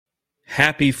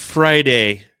Happy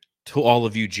Friday to all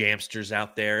of you Jamsters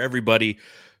out there, everybody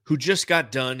who just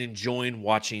got done enjoying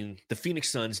watching the Phoenix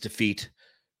Suns defeat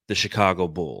the Chicago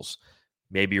Bulls.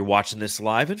 Maybe you're watching this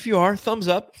live, and if you are, thumbs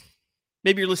up.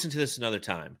 Maybe you're listening to this another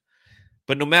time.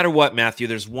 But no matter what, Matthew,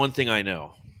 there's one thing I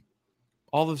know.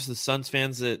 All of the Suns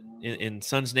fans that in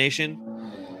Suns Nation,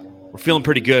 we're feeling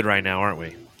pretty good right now, aren't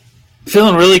we?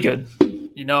 Feeling really good.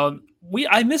 You know,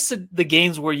 I miss the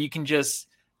games where you can just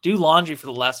do laundry for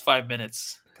the last 5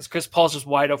 minutes because Chris Paul's just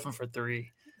wide open for three.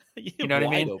 You know what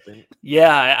I mean? Open.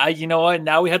 Yeah, you know what?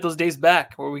 Now we have those days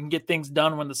back where we can get things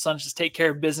done when the Suns just take care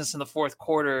of business in the fourth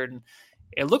quarter. And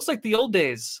it looks like the old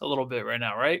days a little bit right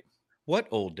now, right? What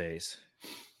old days?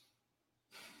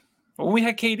 When we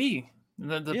had KD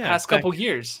the past couple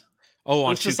years. Oh,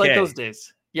 on 2K. It's just like those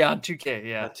days. Yeah, on 2K,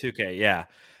 yeah. On 2K, yeah.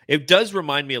 It does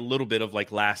remind me a little bit of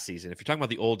like last season. If you're talking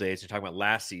about the old days, you're talking about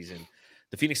last season,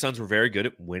 the Phoenix Suns were very good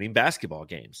at winning basketball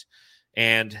games.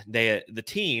 And the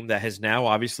team that has now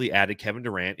obviously added Kevin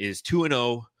Durant is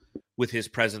 2-0 with his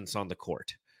presence on the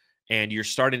court. And you're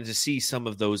starting to see some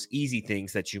of those easy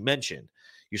things that you mentioned.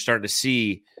 You're starting to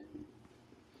see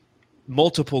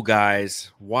multiple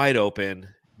guys wide open,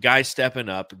 guys stepping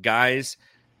up, guys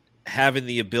having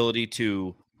the ability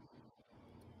to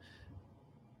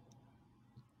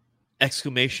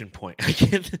exclamation point. I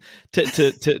can't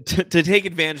to take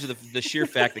advantage of the sheer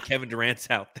fact that Kevin Durant's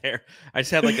out there. I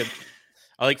just had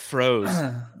I froze.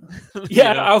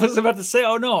 Yeah, I was about to say,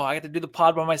 oh no, I got to do the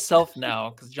pod by myself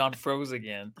now because John froze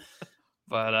again.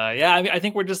 But yeah, I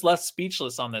think we're just left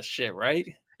speechless on this shit,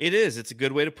 right? It is. It's a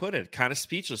good way to put it. Kind of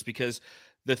speechless because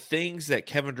the things that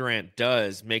Kevin Durant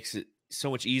does makes it so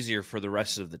much easier for the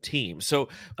rest of the team. So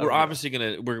we're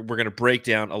obviously we're gonna break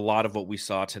down a lot of what we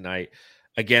saw tonight.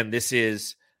 Again, this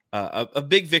is a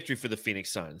big victory for the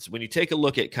Phoenix Suns. When you take a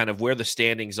look at kind of where the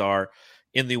standings are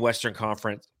in the Western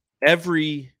Conference,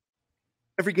 every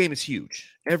game is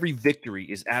huge. Every victory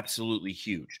is absolutely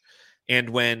huge.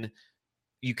 And when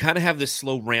you kind of have this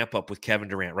slow ramp up with Kevin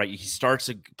Durant, right? He starts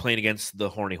playing against the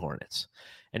Horny Hornets.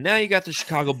 And now you got the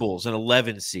Chicago Bulls, an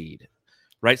 11 seed,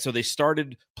 right? So they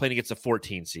started playing against a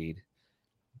 14 seed.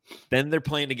 Then they're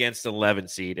playing against an 11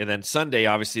 seed. And then Sunday,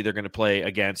 obviously, they're going to play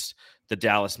against the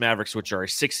Dallas Mavericks, which are a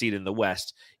 6 seed in the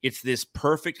West. It's this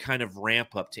perfect kind of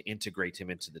ramp up to integrate him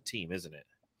into the team, isn't it?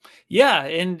 Yeah,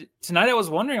 and tonight I was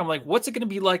wondering, I'm like, what's it going to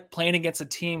be like playing against a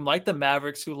team like the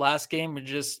Mavericks who last game were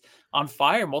just on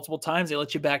fire multiple times? They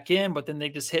let you back in, but then they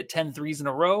just hit 10 threes in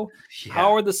a row. Yeah.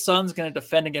 How are the Suns going to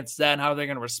defend against that, and how are they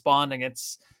going to respond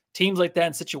against teams like that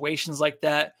and situations like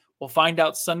that? We'll find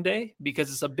out Sunday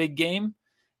because it's a big game.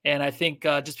 And I think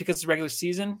just because it's regular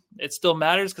season, it still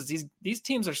matters because these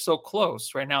teams are so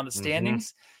close right now in the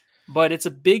standings. Mm-hmm. But it's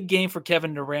a big game for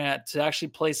Kevin Durant to actually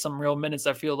play some real minutes,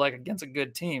 I feel like, against a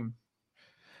good team.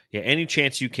 Yeah, any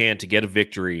chance you can to get a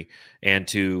victory and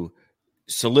to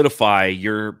solidify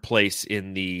your place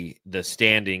in the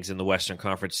standings in the Western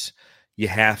Conference, you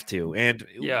have to. And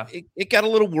yeah, it got a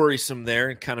little worrisome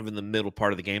there, kind of in the middle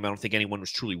part of the game. I don't think anyone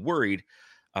was truly worried.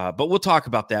 But we'll talk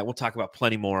about that. We'll talk about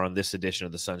plenty more on this edition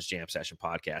of the Suns Jam Session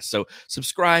podcast. So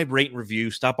subscribe, rate, and review.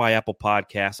 Stop by Apple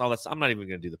Podcasts. All that. I'm not even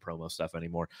going to do the promo stuff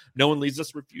anymore. No one leaves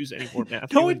us reviews anymore,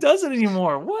 Matthew. No one does it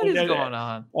anymore. What is going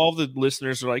on? All the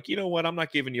listeners are like, you know what? I'm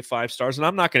not giving you 5 stars, and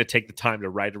I'm not going to take the time to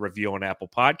write a review on Apple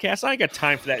Podcasts. I ain't got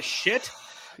time for that shit.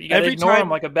 You got to ignore him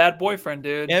like a bad boyfriend,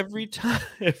 dude. Every time.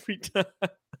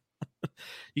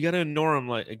 You got to ignore him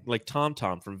like Tom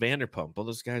from Vanderpump. All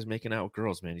those guys making out with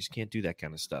girls, man. You just can't do that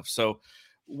kind of stuff. So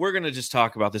we're going to just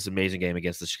talk about this amazing game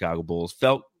against the Chicago Bulls.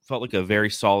 Felt like a very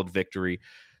solid victory.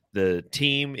 The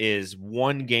team is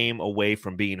 1 game away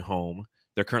from being home.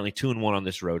 They're currently 2-1 on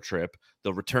this road trip.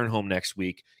 They'll return home next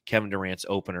week. Kevin Durant's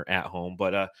opener at home.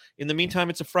 But in the meantime,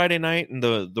 it's a Friday night, and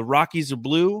the Rockies are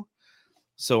blue.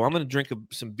 So I'm going to drink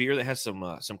some beer that has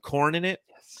some corn in it.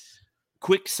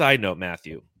 Quick side note,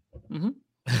 Matthew. Mm-hmm.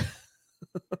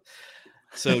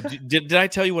 So did I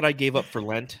tell you what I gave up for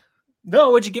Lent? No,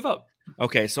 what'd you give up?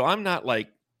 Okay, so I'm not like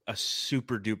a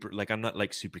super duper, like I'm not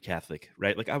like super Catholic,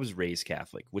 right? Like I was raised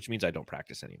Catholic, which means I don't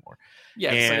practice anymore.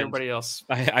 Yeah, it's like everybody else.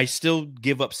 I still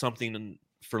give up something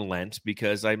for Lent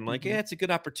because I'm like, yeah, it's a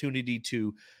good opportunity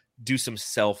to do some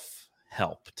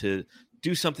self-help, to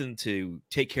do something to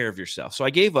take care of yourself. So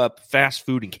I gave up fast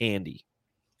food and candy.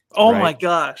 Oh my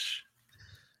gosh.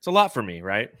 It's a lot for me,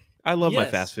 right? I love my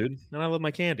fast food, and I love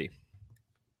my candy.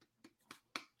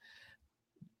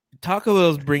 Taco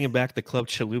Bell's bringing back the Club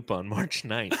Chalupa on March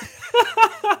 9th.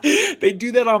 They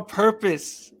do that on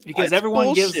purpose because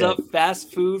everyone gives up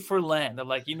fast food for Lent. They're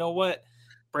like, you know what?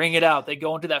 Bring it out. They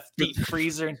go into that deep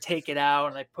freezer and take it out,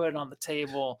 and they put it on the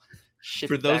table.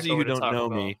 For those of you who don't know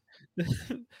me,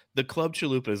 The Club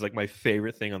Chalupa is like my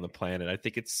favorite thing on the planet. I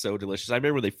think it's so delicious. I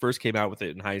remember when they first came out with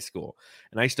it in high school,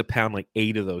 and I used to pound like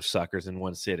 8 of those suckers in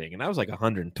one sitting. And I was like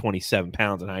 127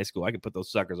 pounds in high school. I could put those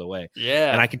suckers away.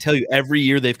 Yeah. And I can tell you every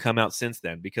year they've come out since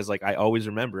then, because like I always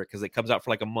remember it, because it comes out for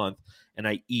like a month and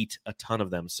I eat a ton of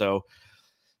them. So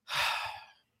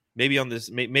maybe on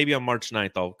March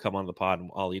 9th, I'll come on the pod and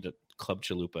I'll eat a Club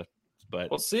Chalupa. But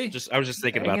we'll see. I was just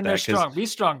thinking about that. Strong. Be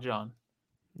strong, John.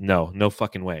 No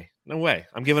fucking way. No way.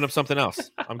 I'm giving up something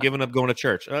else. I'm giving up going to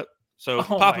church. So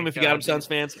pop them if you got them, Suns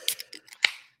fans.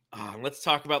 Let's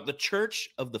talk about the Church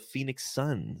of the Phoenix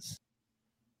Suns.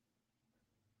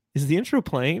 Is the intro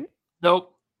playing?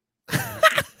 Nope.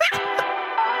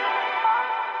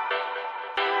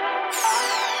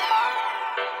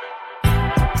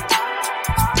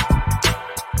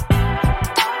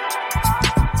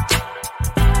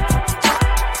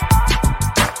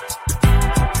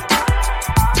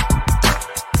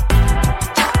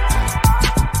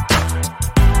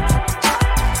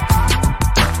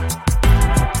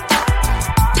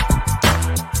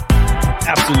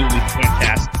 Absolutely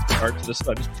fantastic start to the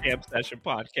Suns Jam Session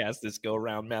podcast this go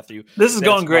around, Matthew. This is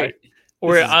going great.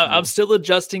 I'm still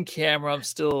adjusting camera. I'm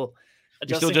still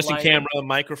adjusting camera,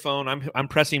 microphone. I'm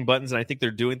pressing buttons, and I think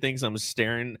they're doing things. I'm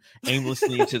staring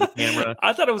aimlessly into the camera.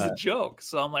 I thought it was a joke,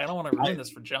 so I'm like, I don't want to ruin this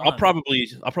for John. I'll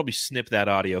probably snip that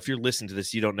audio. If you're listening to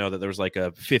this, you don't know that there was like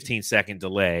a 15-second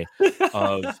delay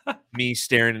of me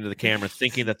staring into the camera,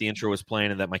 thinking that the intro was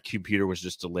playing and that my computer was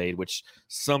just delayed, which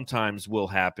sometimes will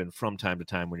happen from time to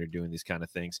time when you're doing these kind of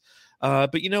things.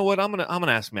 But you know what? I'm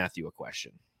gonna ask Matthew a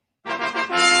question.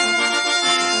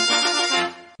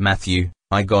 Matthew,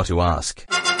 I got to ask.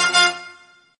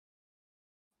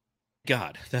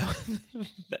 God,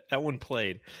 that one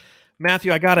played.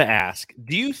 Matthew, I got to ask,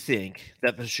 do you think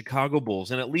that the Chicago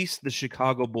Bulls, and at least the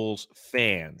Chicago Bulls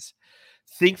fans,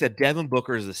 think that Devin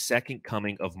Booker is the second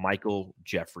coming of Michael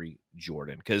Jeffrey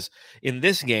Jordan? Because in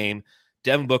this game,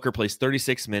 Devin Booker plays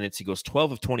 36 minutes. He goes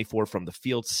 12 of 24 from the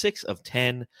field, 6 of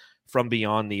 10 from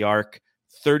beyond the arc,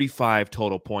 35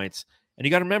 total points. And you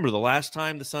got to remember, the last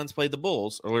time the Suns played the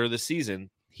Bulls earlier this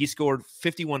season, he scored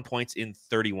 51 points in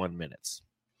 31 minutes.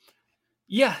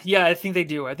 Yeah, I think they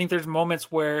do. I think there's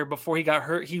moments where before he got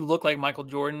hurt, he looked like Michael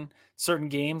Jordan. Certain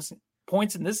games,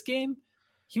 points in this game,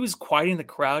 he was quieting the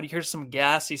crowd. You hear some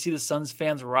gas. You see the Suns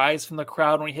fans rise from the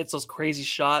crowd when he hits those crazy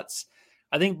shots.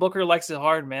 I think Booker likes it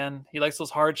hard, man. He likes those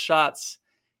hard shots.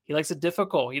 He likes it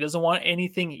difficult. He doesn't want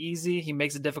anything easy. He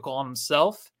makes it difficult on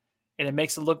himself. And it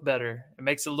makes it look better. It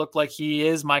makes it look like he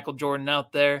is Michael Jordan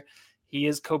out there. He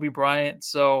is Kobe Bryant.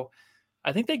 So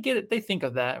I think they get it. They think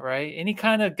of that, right? Any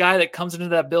kind of guy that comes into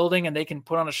that building and they can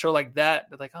put on a show like that,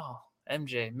 they're like, oh,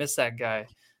 MJ, miss that guy.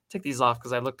 Take these off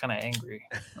because I look kind of angry.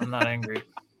 I'm not angry.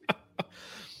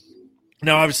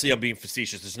 No, obviously I'm being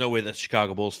facetious. There's no way that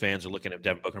Chicago Bulls fans are looking at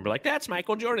Devin Booker and be like, that's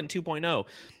Michael Jordan 2.0.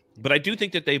 But I do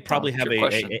think that they probably have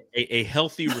a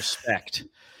healthy respect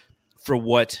for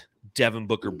what Devin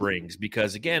Booker brings,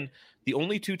 because again, the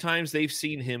only 2 times they've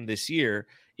seen him this year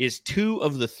is 2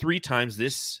 of the 3 times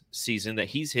this season that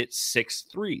he's hit 6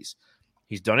 threes.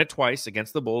 He's done it twice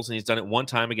against the Bulls, and he's done it 1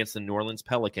 time against the New Orleans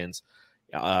Pelicans.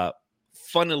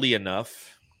 Funnily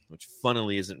enough, which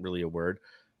funnily isn't really a word,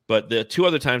 but the 2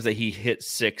 other times that he hit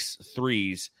 6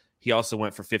 threes, he also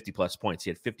went for 50-plus points. He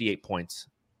had 58 points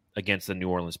against the New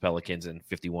Orleans Pelicans and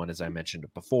 51, as I mentioned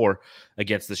before,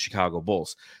 against the Chicago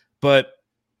Bulls. But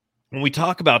when we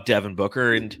talk about Devin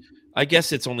Booker, and I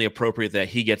guess it's only appropriate that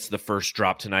he gets the first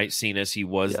drop tonight, seeing as he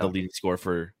was the leading scorer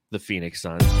for the Phoenix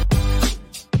Suns.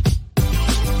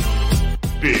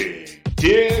 Big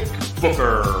Dick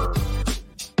Booker.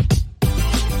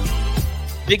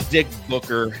 Big Dick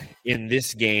Booker in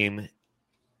this game,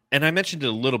 and I mentioned it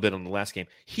a little bit on the last game,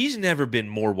 he's never been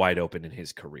more wide open in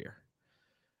his career.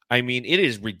 I mean, it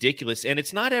is ridiculous, and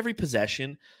it's not every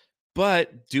possession,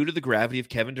 but due to the gravity of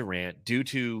Kevin Durant, due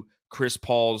to Chris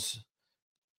Paul's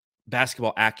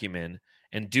basketball acumen,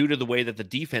 and due to the way that the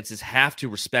defenses have to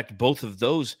respect both of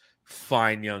those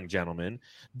fine young gentlemen,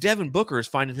 Devin Booker is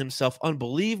finding himself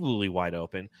unbelievably wide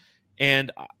open.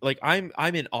 And like, I'm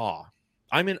in awe.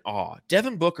 I'm in awe.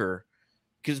 Devin Booker,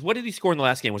 because what did he score in the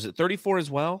last game? Was it 34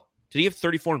 as well? Did he have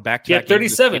 34 in back-to-back? Yeah,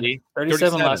 37.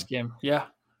 37 last game. Yeah.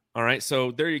 All right.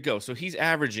 So there you go. So he's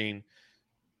averaging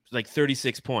like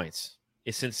 36 points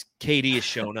since KD has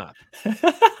shown up,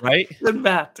 right? Good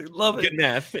math. Love it. Good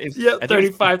math. Yeah,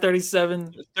 35,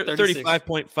 37,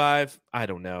 35.5. I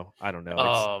don't know.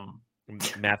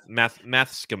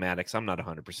 Math schematics. I'm not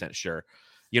 100% sure.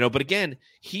 But again,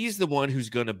 he's the one who's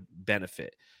going to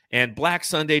benefit. And Black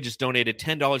Sunday just donated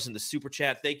 $10 in the super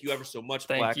chat. Thank you ever so much,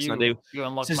 Black Sunday. You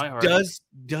unlocked Says, my heart. Does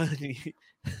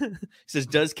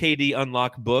KD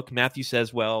unlock Book? Matthew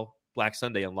says, well, Black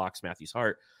Sunday unlocks Matthew's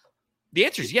heart. The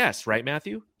answer is yes, right,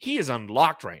 Matthew? He is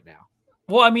unlocked right now.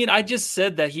 Well, I mean, I just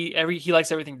said that he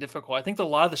likes everything difficult. I think a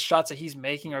lot of the shots that he's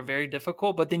making are very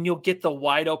difficult, but then you'll get the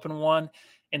wide open one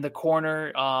in the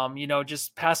corner,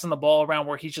 just passing the ball around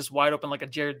where he's just wide open like a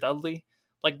Jared Dudley.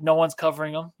 Like no one's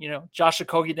covering him. Josh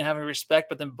Okogie didn't have any respect,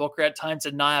 but then Booker at times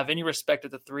did not have any respect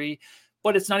at the three.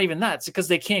 But it's not even that. It's because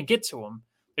they can't get to him.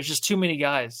 There's just too many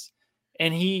guys.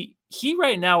 And he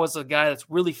right now is a guy that's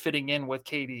really fitting in with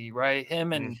KD, right?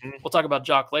 Him and we'll talk about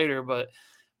Jock later, but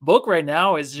Book right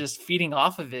now is just feeding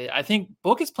off of it. I think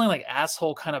Book is playing like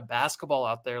asshole kind of basketball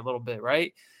out there a little bit,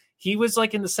 right? He was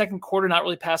like in the second quarter, not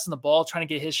really passing the ball, trying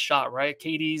to get his shot, right?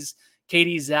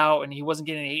 KD's out and he wasn't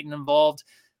getting Ayton involved.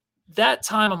 That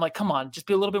time I'm like, come on, just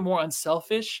be a little bit more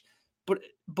unselfish. But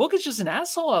Book is just an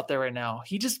asshole out there right now.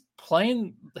 He just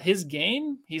playing his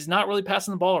game. He's not really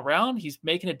passing the ball around. He's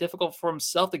making it difficult for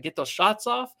himself to get those shots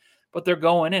off, but they're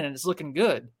going in and it's looking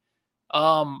good.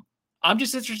 I'm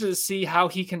just interested to see how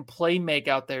he can play make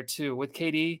out there too with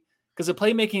KD, because the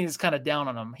playmaking is kind of down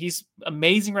on him. He's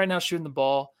amazing right now shooting the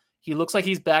ball. He looks like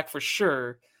he's back for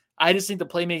sure. I just think the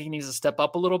playmaking needs to step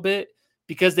up a little bit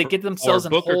because they get themselves in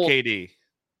Booker hole. KD.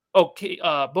 Okay,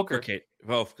 Booker. Okay.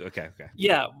 Oh, okay.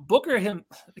 Yeah, Booker,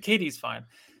 KD's fine.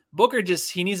 Booker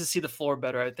he needs to see the floor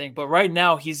better, I think. But right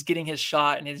now he's getting his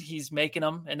shot and he's making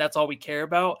them, and that's all we care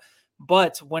about.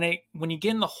 But when you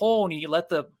get in the hole and you let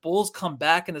the Bulls come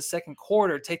back in the second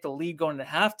quarter, take the lead going into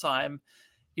halftime,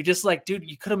 you're just like, dude,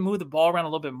 you could have moved the ball around a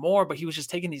little bit more, but he was just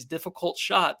taking these difficult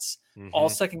shots all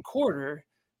second quarter.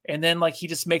 And then like he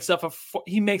just makes up for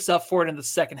it in the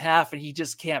second half and he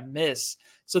just can't miss.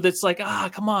 So that's like,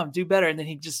 come on, do better. And then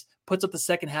he just puts up the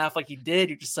second half like he did.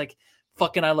 You're just like,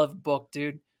 fucking, I love Book,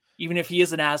 dude. Even if he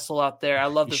is an asshole out there, I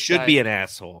love this guy. He should be an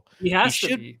asshole. He has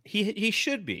to be. He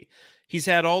should be. He's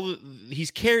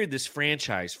carried this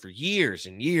franchise for years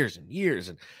and years and years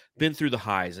and been through the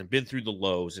highs and been through the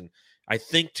lows. And I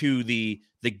think to the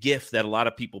gif that a lot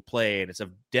of people play, and it's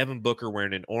of Devin Booker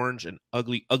wearing an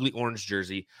ugly orange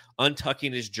jersey,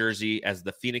 untucking his jersey as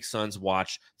the Phoenix Suns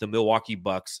watch the Milwaukee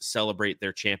Bucks celebrate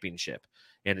their championship.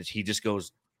 And he just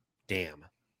goes, damn.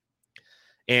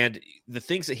 And the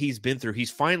things that he's been through,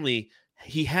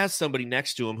 he has somebody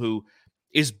next to him who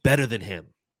is better than him.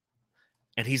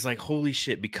 And he's like, holy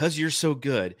shit, because you're so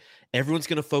good, everyone's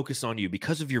going to focus on you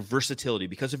because of your versatility,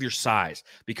 because of your size,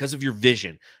 because of your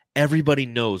vision. Everybody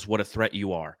knows what a threat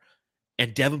you are.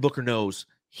 And Devin Booker knows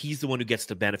he's the one who gets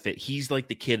to benefit. He's like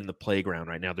the kid in the playground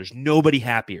right now. There's nobody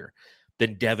happier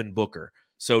than Devin Booker.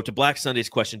 So to Black Sunday's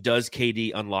question, does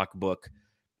KD unlock Book?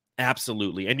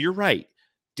 Absolutely. And you're right.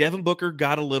 Devin Booker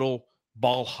got a little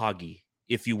ball hoggy,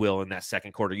 if you will, in that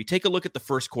second quarter. You take a look at the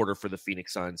first quarter for the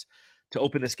Phoenix Suns to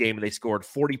open this game, and they scored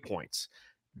 40 points.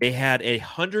 They had a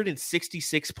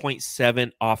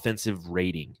 166.7 offensive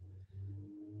rating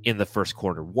in the first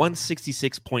quarter,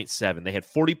 166.7. They had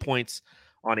 40 points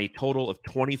on a total of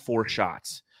 24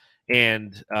 shots,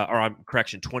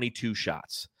 22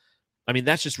 shots. I mean,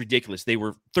 that's just ridiculous. They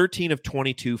were 13 of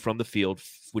 22 from the field,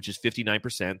 which is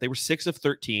 59%. They were 6 of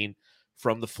 13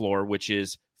 from the floor, which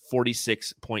is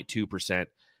 46.2%.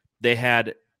 They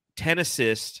had 10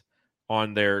 assists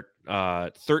on their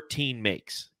 13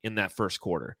 makes in that first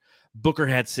quarter. Booker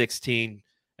had 16.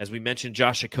 As we mentioned,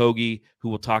 Josh Okogie, who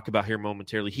we'll talk about here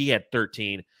momentarily, he had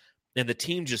 13. And the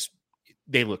team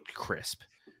they looked crisp.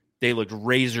 They looked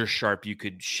razor sharp. You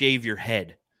could shave your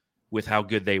head with how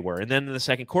good they were. And then in the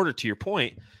second quarter, to your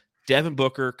point, Devin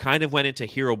Booker kind of went into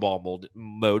hero ball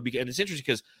mode. And it's interesting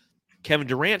because Kevin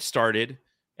Durant started,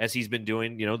 as he's been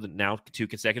doing, now 2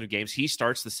 consecutive games. He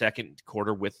starts the second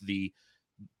quarter with the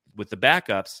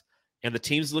backups, and the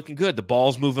team's looking good. The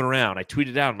ball's moving around. I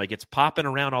tweeted out, I'm like, it's popping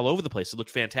around all over the place. It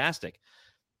looked fantastic.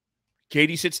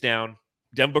 KD sits down.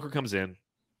 Devin Booker comes in.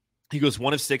 He goes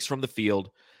 1 of 6 from the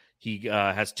field. He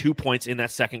has 2 points in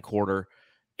that second quarter,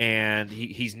 and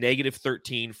he's negative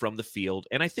 13 from the field.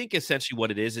 And I think essentially what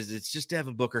it is it's just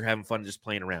Devin Booker having fun just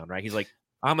playing around, right? He's like,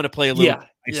 I'm going to play a little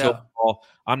ball.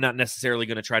 I'm not necessarily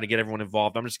going to try to get everyone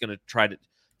involved. I'm just going to try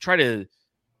to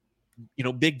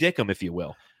big dick them, if you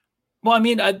will. Well, I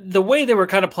mean, the way they were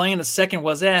kind of playing the second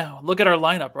was, look at our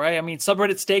lineup, right? I mean,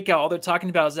 Subreddit Stakeout, all they're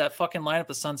talking about is that fucking lineup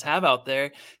the Suns have out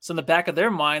there. So in the back of their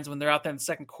minds, when they're out there in the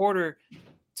second quarter,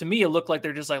 to me, it looked like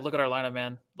they're just like, look at our lineup,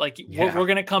 man. Like, we're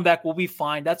going to come back. We'll be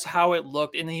fine. That's how it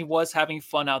looked. And he was having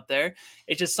fun out there.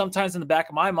 It's just sometimes in the back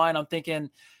of my mind, I'm thinking,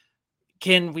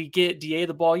 can we get DA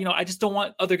the ball? I just don't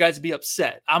want other guys to be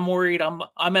upset. I'm worried.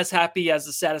 I'm as happy as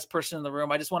the saddest person in the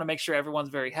room. I just want to make sure everyone's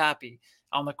very happy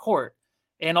on the court.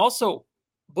 And also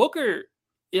Booker,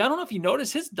 I don't know if you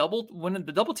notice when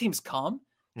the double teams come,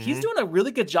 he's doing a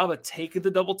really good job of taking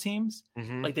the double teams.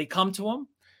 Like they come to him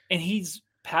and he's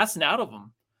passing out of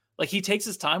them. Like he takes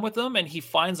his time with them and he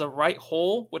finds a right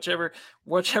hole, whichever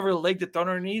leg to throw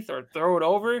underneath or throw it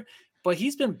over. But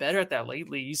he's been better at that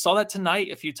lately. You saw that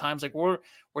tonight a few times. Like we're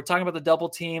talking about the double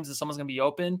teams and someone's going to be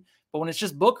open. But when it's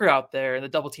just Booker out there and the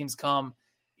double teams come,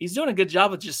 he's doing a good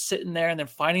job of just sitting there and then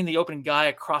finding the open guy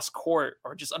across court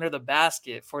or just under the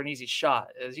basket for an easy shot.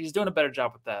 He's doing a better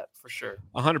job with that for sure.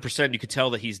 100%. You could tell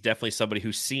that he's definitely somebody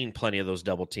who's seen plenty of those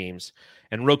double teams.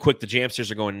 And real quick, the Jamsters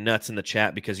are going nuts in the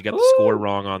chat because you got the score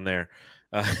wrong on there.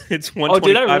 It's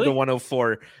 125 to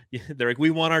 104. They're like, we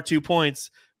won our 2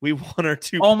 points. We won our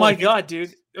 2 points. Oh my God,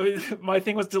 dude. My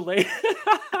thing was delayed.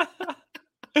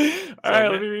 All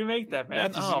right, let me remake that,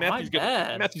 man.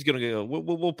 Matthew's gonna go.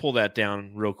 We'll pull that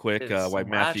down real quick. While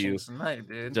Matthew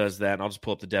does that, and I'll just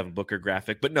pull up the Devin Booker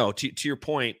graphic. But no, to your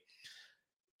point,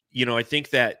 I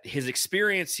think that his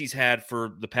experience he's had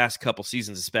for the past couple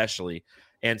seasons, especially,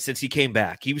 and since he came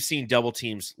back, he was seeing double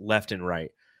teams left and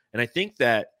right. And I think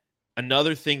that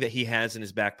another thing that he has in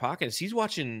his back pocket is he's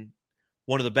watching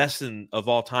one of the best of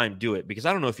all time do it. Because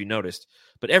I don't know if you noticed,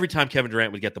 but every time Kevin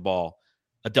Durant would get the ball,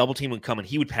 a double team would come and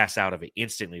he would pass out of it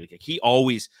instantly. Like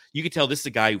you could tell this is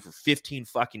a guy who for 15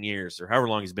 fucking years or however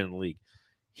long he's been in the league,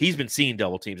 he's been seeing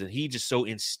double teams and he just so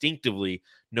instinctively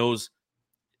knows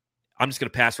I'm just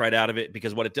going to pass right out of it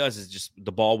because what it does is just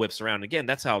the ball whips around. Again,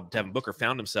 that's how Devin Booker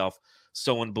found himself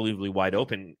so unbelievably wide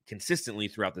open consistently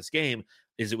throughout this game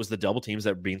is it was the double teams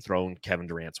that were being thrown Kevin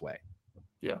Durant's way.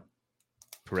 Yeah.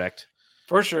 Correct.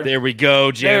 For sure. There we go,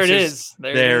 Jamsters. There it is.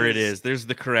 There it is. There's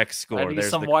the correct score. There's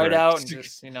some white out and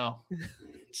just,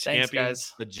 thanks,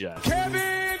 guys. The judge.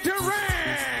 Kevin Durant!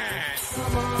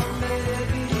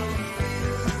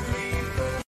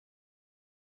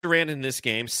 Durant in this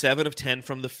game, 7 of 10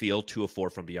 from the field, 2 of 4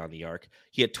 from beyond the arc.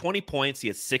 He had 20 points. He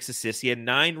had 6 assists. He had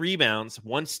 9 rebounds,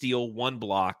 1 steal, 1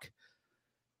 block.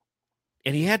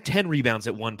 And he had 10 rebounds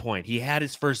at one point. He had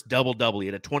his first double-double. He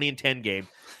had a 20 and 10 game.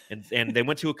 And they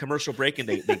went to a commercial break, and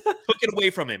they took it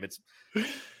away from him. It's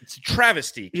a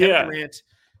travesty. Kevin Durant,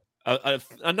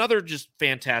 another just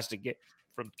fantastic game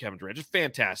from Kevin Durant. Just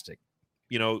fantastic.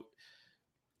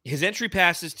 His entry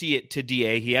passes to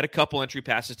DA. He had a couple entry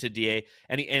passes to DA.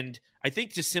 And I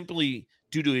think just simply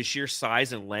due to his sheer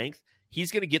size and length,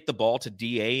 he's going to get the ball to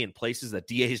DA in places that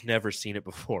DA has never seen it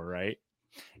before, right?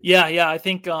 Yeah. I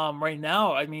think right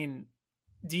now,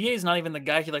 DA is not even the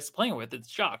guy he likes playing with. It's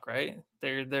Jock, right?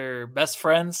 They're best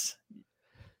friends,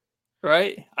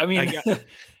 right?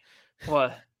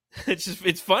 What?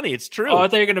 It's funny. It's true. Oh, I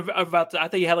thought I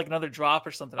thought you had like another drop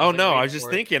or something. Oh no, I was just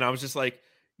thinking. I was just like,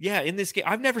 yeah. In this game,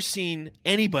 I've never seen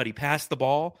anybody pass the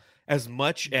ball as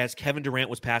much as Kevin Durant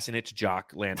was passing it to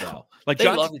Jock Landale. Like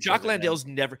Jock Landale's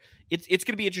never. It's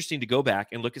going to be interesting to go back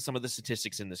and look at some of the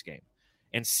statistics in this game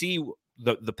and see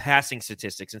the passing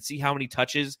statistics and see how many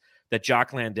touches that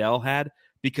Jock Landale had,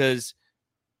 because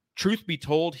truth be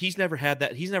told, he's never had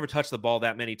that. He's never touched the ball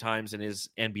that many times in his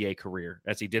NBA career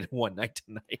as he did one night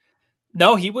tonight.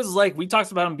 No, he was like, we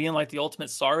talked about him being like the ultimate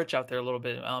Saric out there a little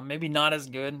bit. Maybe not as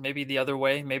good. Maybe the other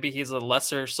way. Maybe he's a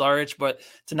lesser Saric. But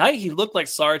tonight he looked like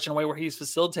Saric in a way where he's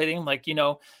facilitating. Like,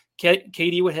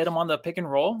 KD would hit him on the pick and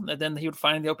roll, and then he would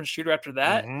find the open shooter after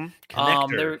that.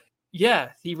 Yeah,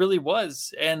 he really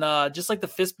was. And just like the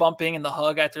fist bumping and the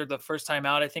hug after the first time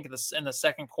out, I think in the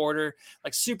second quarter,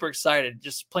 like super excited,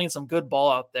 just playing some good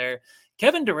ball out there.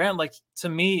 Kevin Durant, like to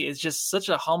me, is just such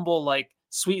a humble, like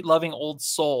sweet, loving old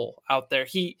soul out there.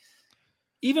 He,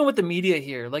 even with the media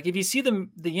here, like if you see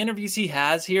the interviews he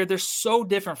has here, they're so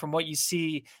different from what you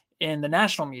see in the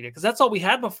national media, because that's all we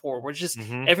had before. We're just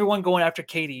everyone going after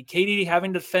KD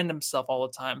having to defend himself all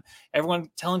the time. Everyone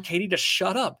telling KD to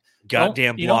shut up.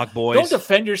 Goddamn block boys. Don't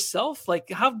defend yourself. Like,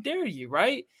 how dare you,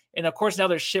 right? And of course, now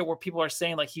there's shit where people are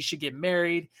saying like he should get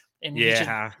married and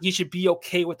he should be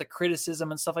okay with the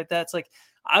criticism and stuff like that. It's like,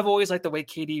 I've always liked the way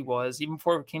KD was, even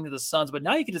before it came to the Suns, but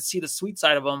now you can just see the sweet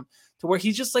side of him to where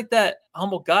he's just like that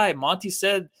humble guy. Monty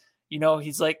said,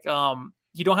 he's like,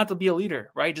 you don't have to be a leader,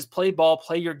 right? Just play ball,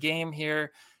 play your game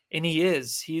here. And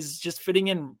he's just fitting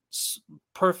in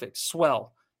perfect,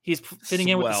 swell. He's fitting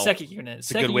in with the second unit. It's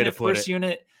a good way to put first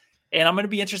unit. And I'm going to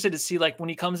be interested to see, like, when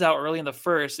he comes out early in the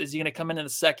first, is he going to come in the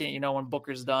second, when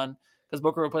Booker's done? Because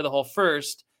Booker will play the whole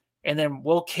first. And then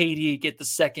will KD get the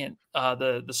second,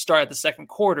 the start at the second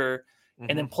quarter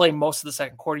and then play most of the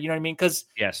second quarter? You know what I mean? Because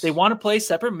they want to play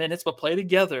separate minutes, but play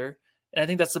together. And I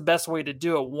think that's the best way to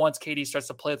do it once KD starts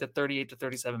to play at the 38 to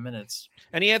 37 minutes.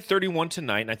 And he had 31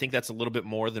 tonight, and I think that's a little bit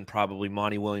more than probably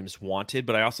Monty Williams wanted,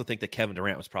 but I also think that Kevin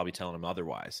Durant was probably telling him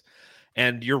otherwise.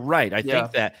 And you're right. I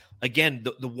think that, again,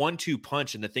 the 1-2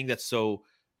 punch and the thing that's so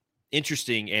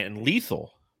interesting and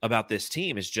lethal about this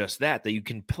team is just that you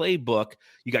can play Book.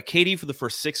 You got KD for the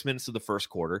first 6 minutes of the first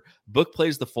quarter. Book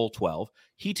plays the full 12.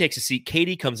 He takes a seat.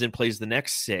 KD comes in, plays the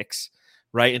next 6,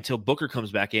 right, until Booker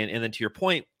comes back in. And then to your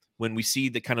point, when we see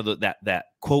the kind of that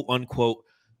quote unquote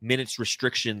minutes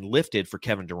restriction lifted for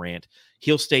Kevin Durant,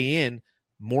 he'll stay in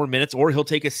more minutes, or he'll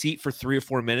take a seat for 3 or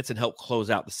 4 minutes and help close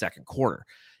out the second quarter.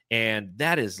 And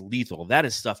that is lethal. That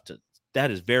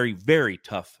is very, very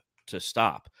tough to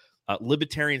stop.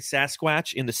 Libertarian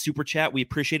Sasquatch in the super chat, we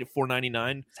appreciate it.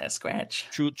 $4.99.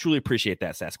 Sasquatch. Truly appreciate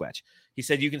that, Sasquatch. He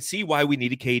said, you can see why we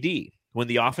need a KD. When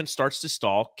the offense starts to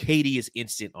stall, KD is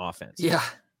instant offense. Yeah.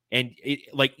 And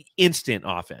instant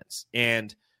offense.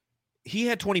 And he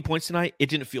had 20 points tonight. It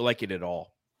didn't feel like it at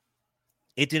all.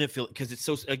 It didn't feel, because it's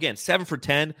so, again, 7 for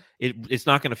 10. It's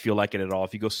not going to feel like it at all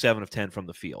if you go 7 of 10 from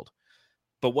the field.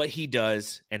 But what he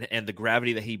does and the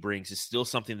gravity that he brings is still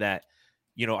something that,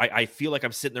 I feel like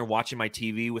I'm sitting there watching my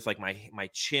TV with like my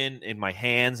chin in my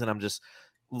hands, and I'm just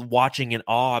watching in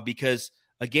awe because,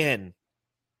 again,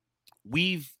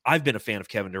 I've been a fan of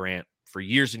Kevin Durant for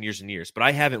years and years and years, but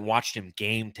I haven't watched him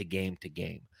game to game to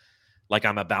game like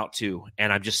I'm about to,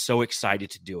 and I'm just so excited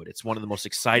to do it. It's one of the most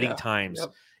exciting times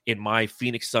in my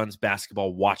Phoenix Suns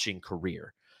basketball watching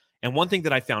career. And one thing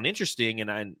that I found interesting,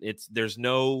 and there's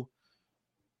no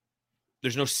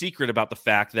secret about the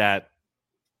fact that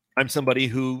I'm somebody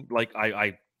who, like,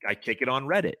 I kick it on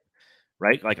Reddit,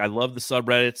 right? Like, I love the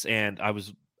subreddits, and I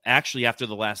was actually, after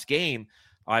the last game,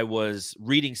 I was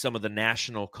reading some of the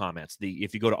national comments.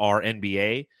 If you go to our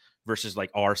NBA versus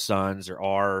like our Suns or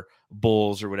our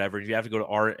Bulls or whatever, you have to go to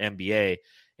our NBA.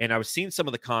 And I was seeing some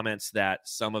of the comments that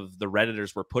some of the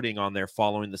Redditors were putting on there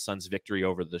following the Suns' victory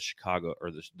over the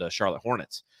the Charlotte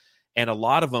Hornets. And a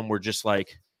lot of them were just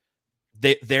like,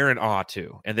 they're in awe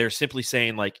too. And they're simply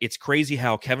saying, like, it's crazy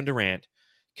how Kevin Durant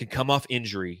can come off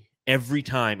injury every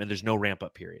time and there's no ramp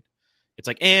up period. It's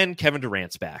like, and Kevin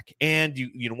Durant's back. And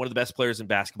one of the best players in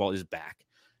basketball is back.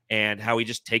 And how he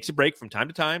just takes a break from time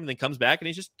to time and then comes back and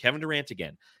he's just Kevin Durant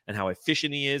again. And how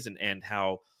efficient he is and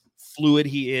how fluid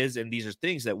he is. And these are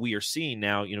things that we are seeing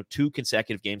now, 2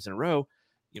 consecutive games in a row.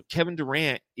 Kevin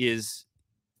Durant is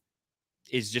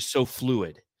just so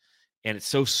fluid. And it's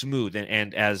so smooth.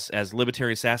 And as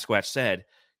Libertarian Sasquatch said,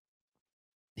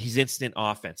 he's instant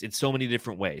offense in so many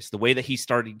different ways. The way that he's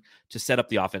starting to set up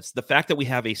the offense, the fact that we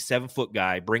have a 7-foot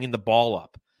guy bringing the ball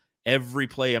up every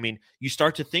play. I mean, you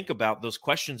start to think about those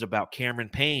questions about Cameron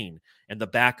Payne and the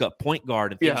backup point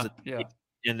guard and things.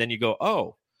 And then you go,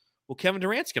 oh, well, Kevin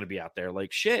Durant's going to be out there.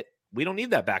 Like, shit, we don't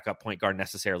need that backup point guard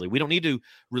necessarily. We don't need to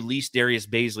release Darius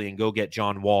Baisley and go get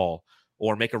John Wall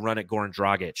or make a run at Goran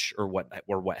Dragic or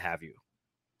what have you.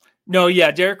 No, yeah,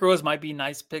 Derrick Rose might be a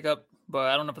nice pickup, but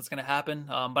I don't know if it's going to happen.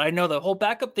 But I know the whole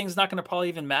backup thing's not going to probably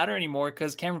even matter anymore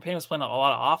because Cameron Payne was playing a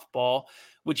lot of off ball,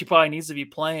 which he probably needs to be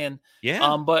playing.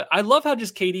 Yeah. But I love how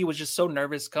just KD was just so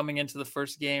nervous coming into the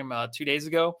first game 2 days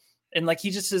ago. And like,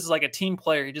 he just is like a team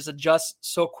player. He just adjusts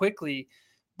so quickly.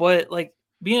 But like,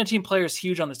 being a team player is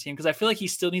huge on this team because I feel like he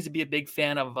still needs to be a big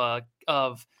fan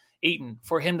of Ayton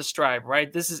for him to strive,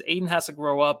 right? Ayton has to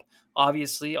grow up,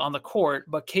 obviously, on the court,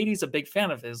 but KD's a big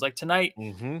fan of his. Like tonight,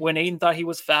 when Ayton thought he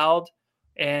was fouled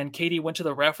and KD went to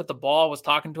the ref with the ball, was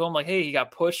talking to him like, hey, he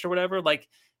got pushed or whatever. Like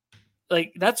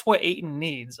that's what Ayton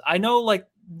needs. I know, like,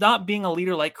 not being a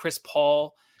leader like Chris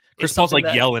Paul. Chris Paul's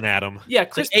like yelling at him. Yeah,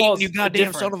 Chris Paul's you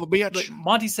goddamn son of a bitch. Like,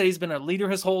 Monty said he's been a leader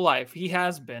his whole life. He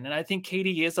has been. And I think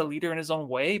KD is a leader in his own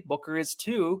way. Booker is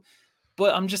too.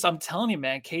 But I'm telling you,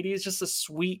 man, KD is just a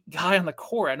sweet guy on the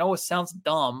court. I know it sounds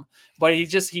dumb, but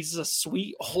he's a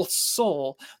sweet old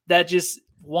soul that just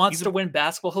wants to win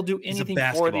basketball. He'll do anything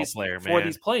for these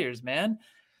players, man.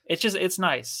 It's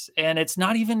nice. And it's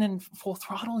not even in full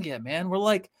throttle yet, man. We're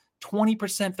like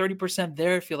 20%, 30%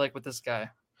 there, I feel like, with this guy.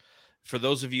 For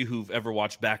those of you who've ever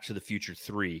watched Back to the Future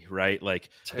 3, right? Like,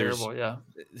 terrible, yeah.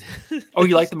 Oh,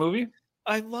 you like the movie?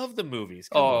 I love the movies.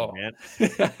 Come on,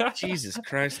 man. Jesus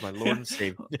Christ, my Lord and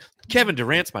Savior. Kevin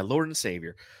Durant's my Lord and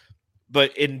Savior.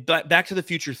 But in Back to the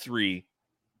Future 3,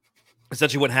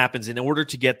 essentially what happens, in order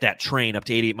to get that train up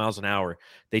to 88 miles an hour,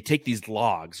 they take these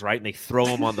logs, right? And they throw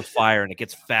them on the fire, and it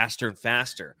gets faster and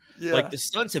faster. Yeah. Like, the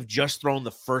Suns have just thrown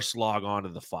the first log onto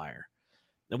the fire.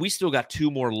 And we still got 2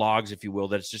 more logs, if you will,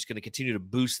 that's just going to continue to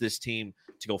boost this team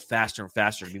to go faster and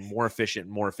faster, to be more efficient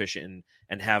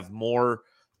and have more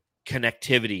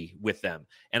connectivity with them.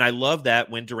 And I love that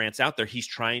when Durant's out there, he's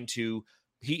trying to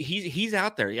he's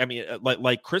out there. I mean,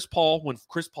 like Chris Paul, when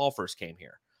Chris Paul first came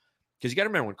here. Because you got to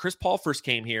remember, when Chris Paul first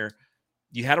came here,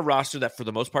 you had a roster that for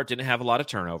the most part didn't have a lot of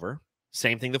turnover.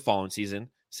 Same thing the following season.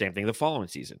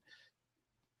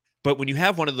 But when you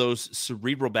have one of those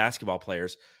cerebral basketball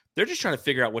players, they're just trying to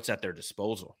figure out what's at their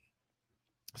disposal.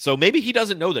 So maybe he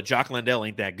doesn't know that Jock Landale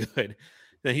ain't that good.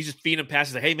 Then he's just feeding him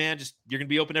passes like, hey, man, just you're going to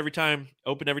be open every time,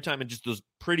 and just those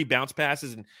pretty bounce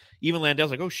passes. And even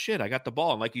Landale's like, oh, shit, I got the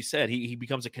ball. And like you said, he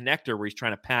becomes a connector where he's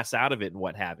trying to pass out of it and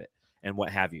what have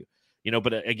you.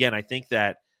 But again, I think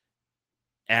that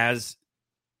as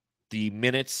the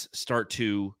minutes start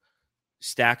to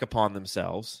stack upon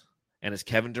themselves and as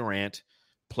Kevin Durant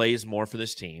plays more for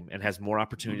this team and has more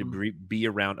opportunity to be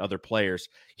around other players,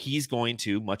 he's going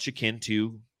to, much akin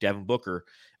to Devin Booker,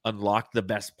 unlock the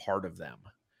best part of them.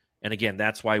 And again,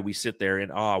 that's why we sit there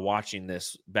in awe watching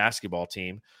this basketball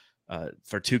team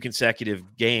for 2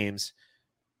 consecutive games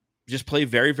just play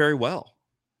very, very well.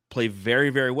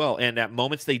 And at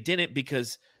moments they didn't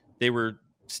because they were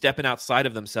stepping outside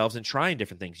of themselves and trying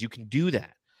different things. You can do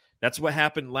that. That's what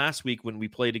happened last week when we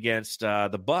played against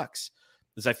the Bucks.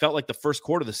 Is I felt like the first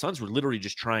quarter, the Suns were literally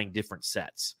just trying different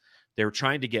sets. They were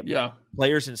trying to get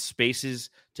players in spaces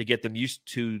to get them used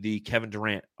to the Kevin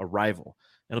Durant arrival.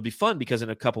 And it'll be fun because in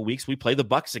a couple weeks we play the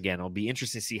Bucks again. It'll be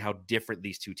interesting to see how different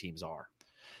these two teams are.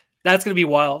 That's going to be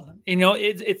wild.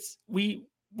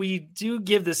 We do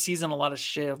give this season a lot of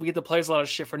shit. We give the players a lot of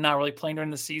shit for not really playing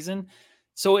during the season.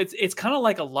 So it's kind of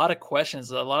like a lot of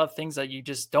questions, a lot of things that you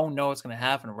just don't know what's going to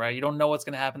happen, right? You don't know what's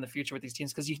going to happen in the future with these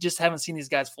teams because you just haven't seen these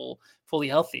guys fully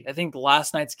healthy. I think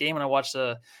last night's game when I watched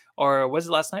or was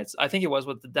it last night's? I think it was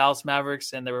with the Dallas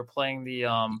Mavericks and they were playing the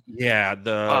I don't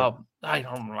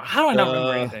know. How do I not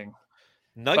remember anything?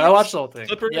 Nuggets, but I watched the whole thing.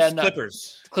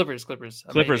 Clippers.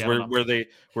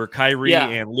 Where Kyrie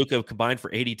and Luka combined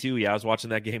for 82. Yeah, I was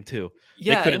watching that game too.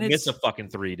 Yeah, they couldn't miss a fucking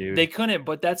 3, dude. They couldn't,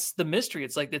 but that's the mystery.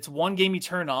 It's like it's one game you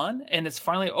turn on, and it's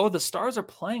finally the Stars are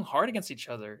playing hard against each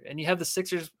other, and you have the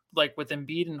Sixers like with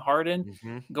Embiid and Harden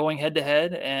going head to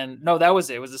head. And no, that was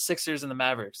it. It was the Sixers and the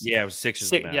Mavericks. Yeah, it was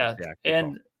Sixers. And Mavericks. Yeah,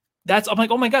 and I'm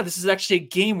like, oh my god, this is actually a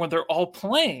game where they're all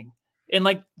playing. And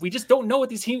like we just don't know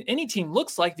what any team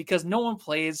looks like because no one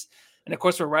plays. And of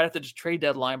course, we're right at the trade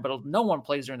deadline, but no one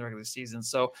plays during the regular season.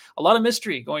 So a lot of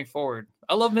mystery going forward.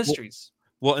 I love mysteries.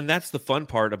 Well, and that's the fun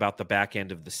part about the back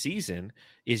end of the season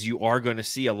is you are going to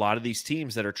see a lot of these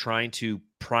teams that are trying to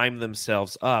prime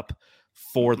themselves up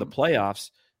for the playoffs.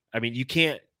 I mean, you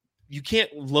can't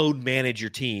load manage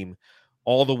your team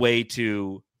all the way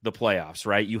to the playoffs,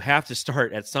 right? You have to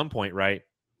start at some point, right?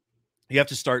 You have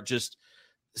to start just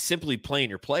simply playing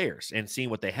your players and seeing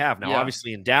what they have. Now,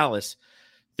 obviously in Dallas,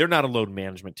 they're not a load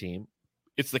management team.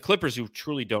 It's the Clippers who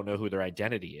truly don't know who their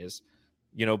identity is,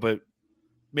 but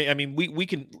I mean, we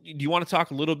can, do you want to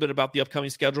talk a little bit about the upcoming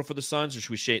schedule for the Suns or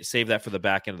should we save that for the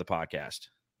back end of the podcast?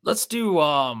 Let's do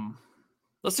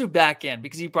back end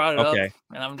because you brought it up and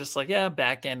I'm just like, yeah,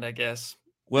 back end, I guess.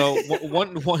 Well,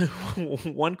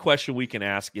 one question we can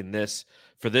ask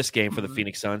for this game for the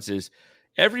Phoenix Suns is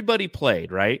everybody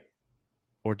played, right?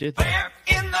 Or did they? Where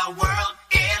in the world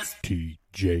is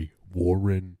TJ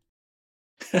Warren?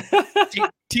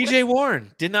 TJ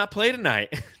Warren did not play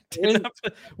tonight.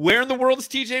 Where in the world is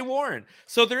TJ Warren?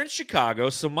 So they're in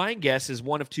Chicago. So my guess is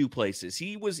one of 2 places.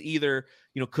 He was either,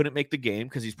 couldn't make the game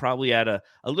because he's probably at a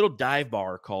little dive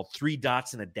bar called 3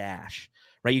 Dots and a Dash,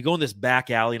 right? You go in this back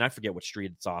alley, and I forget what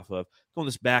street it's off of. Go in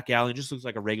this back alley, and it just looks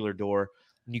like a regular door.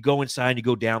 And you go inside, and you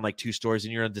go down like 2 stories,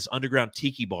 and you're in this underground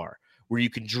tiki bar where you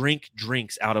can drink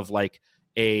drinks out of like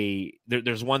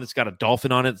there's one that's got a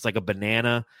dolphin on it. It's like a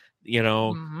banana,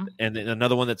 and then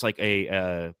another one that's like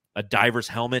a diver's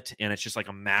helmet. And it's just like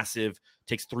a massive,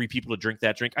 takes 3 people to drink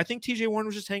that drink. I think TJ Warren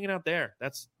was just hanging out there.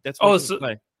 That's that's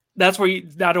where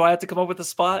now do I have to come up with a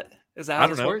spot? Is that how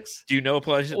this works? Do you know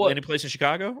any place in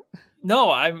Chicago?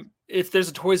 No, if there's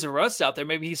a Toys R Us out there,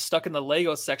 maybe he's stuck in the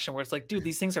Lego section where it's like, dude,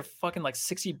 these things are fucking like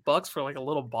 $60 for like a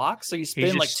little box. So you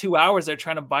spend like 2 hours there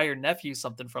trying to buy your nephew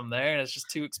something from there, and it's just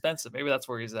too expensive. Maybe that's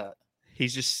where he's at.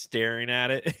 He's just staring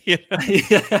at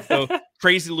it. So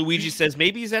Crazy Luigi says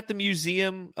maybe he's at the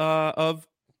museum of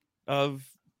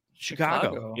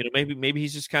Chicago. Maybe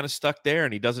he's just kind of stuck there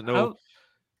and he doesn't know.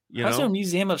 How's there a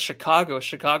museum of Chicago?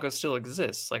 Chicago still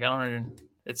exists. Like I don't know.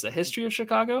 It's the history of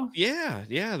Chicago. Yeah.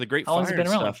 The Great How Fire. How long has it been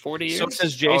around? Stuff. 40 years. So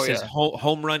says Jay says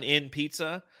home run in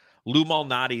pizza. Lou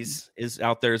Malnati's is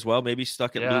out there as well. Maybe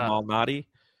stuck at Lou Malnati.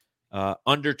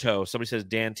 Undertow. Somebody says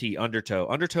Dan T. Undertow.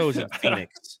 Undertow is in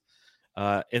Phoenix.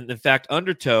 And in fact,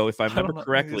 Undertow, if I remember know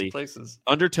correctly, these places.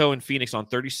 Undertow in Phoenix on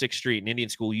 36th Street in Indian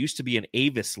School used to be an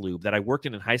Avis lube that I worked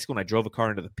in high school, and I drove a car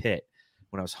into the pit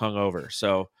when I was hungover.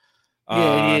 So,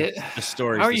 Yeah. the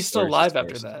stories. How are the you still stories, the alive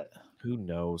after stories. that? Who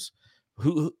knows?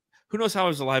 Who knows how I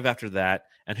was alive after that,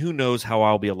 and who knows how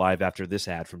I'll be alive after this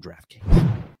ad from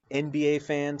DraftKings. NBA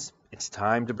fans, it's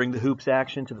time to bring the hoops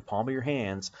action to the palm of your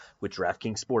hands with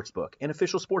DraftKings Sportsbook, an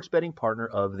official sports betting partner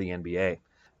of the NBA.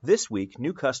 This week,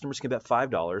 new customers can bet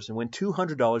 $5 and win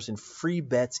 $200 in free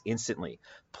bets instantly.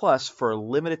 Plus, for a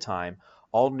limited time,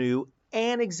 all new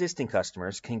and existing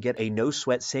customers can get a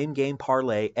no-sweat same-game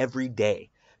parlay every day.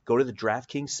 Go to the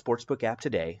DraftKings Sportsbook app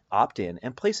today, opt in,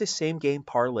 and place a same-game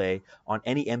parlay on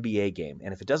any NBA game.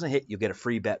 And if it doesn't hit, you'll get a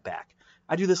free bet back.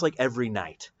 I do this like every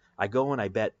night. I go and I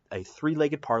bet a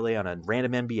three-legged parlay on a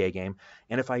random NBA game,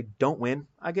 and if I don't win,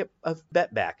 I get a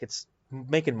bet back. It's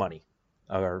making money,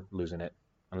 or losing it,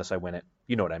 unless I win it.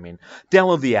 You know what I mean.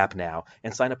 Download the app now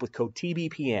and sign up with code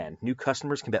TBPN. New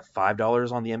customers can bet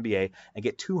 $5 on the NBA and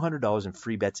get $200 in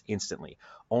free bets instantly.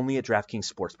 Only at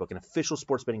DraftKings Sportsbook, an official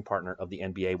sports betting partner of the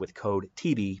NBA with code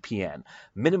TBPN.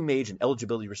 Minimum age and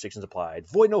eligibility restrictions applied.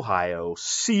 Void in Ohio.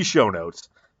 See show notes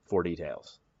for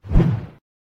details.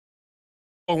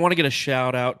 I want to get a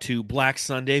shout out to Black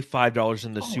Sunday, $5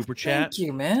 in the super chat. Thank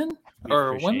you, man. We Or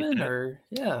appreciate women, that. or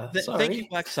sorry. Thank you,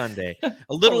 Black Sunday. A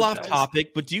little off Apologize.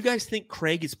 topic, but do you guys think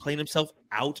Craig is playing himself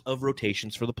out of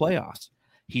rotations for the playoffs?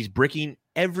 He's bricking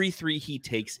every three he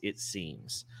takes, it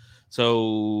seems.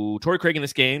 So, Torrey Craig in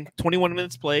this game, 21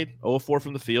 minutes played, 0 of 4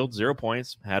 from the field, 0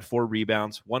 points, had 4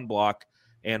 rebounds, 1 block,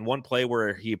 and 1 play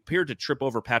where he appeared to trip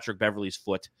over Patrick Beverley's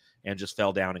foot and just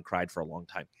fell down and cried for a long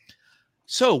time.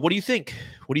 So, what do you think?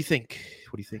 What do you think?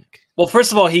 What do you think? Well,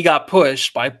 first of all, he got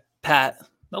pushed by Pat.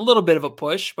 A little bit of a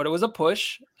push, but it was a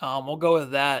push. We'll go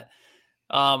with that.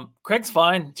 Craig's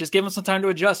fine. Just give him some time to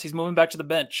adjust. He's moving back to the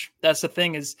bench. That's the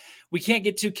thing, is we can't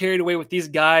get too carried away with these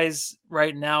guys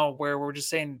right now where we're just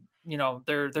saying, you know,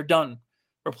 they're done.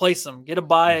 Replace them. Get a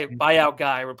buyout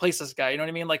guy. Replace this guy. You know what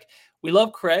I mean? Like, we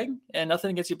love Craig and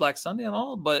nothing against you, Black Sunday and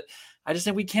all, but I just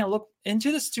think we can't look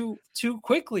into this too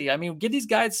quickly. I mean, give these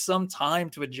guys some time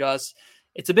to adjust.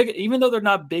 It's a big, even though they're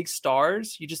not big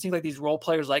stars, you just think like these role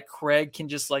players like Craig can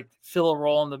just like fill a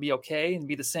role and they'll be okay and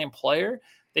be the same player.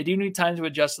 They do need time to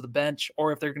adjust to the bench,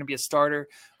 or if they're going to be a starter.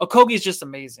 Okogie is just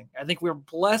amazing. I think we're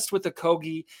blessed with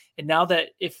Okogie. And now that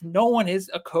if no one is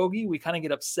Okogie, we kind of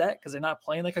get upset because they're not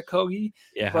playing like Okogie.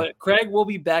 Yeah. But Craig will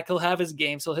be back. He'll have his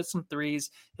games. He'll hit some threes.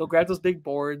 He'll grab those big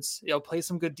boards. He'll play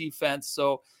some good defense.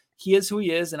 So he is who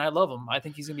he is, and I love him. I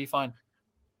think he's going to be fine.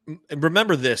 And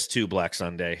remember this too, Black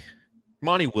Sunday.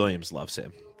 Monty Williams loves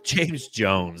him. James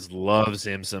Jones loves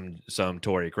him some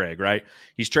Torrey Craig, right?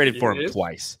 He's traded for him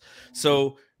twice.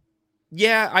 So,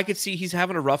 yeah, I could see he's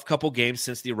having a rough couple games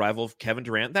since the arrival of Kevin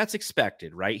Durant. That's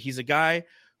expected, right? He's a guy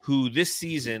who this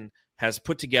season has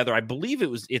put together, I believe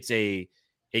it's a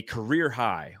career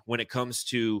high when it comes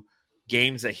to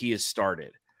games that he has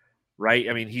started, right?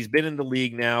 I mean, he's been in the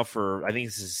league now for, I think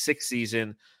this is his 6th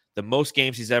season. The most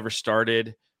games he's ever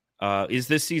started is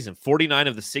this season. 49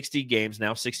 of the 60 games,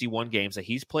 now 61 games that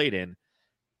he's played in,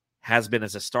 has been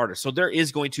as a starter. So there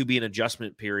is going to be an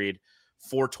adjustment period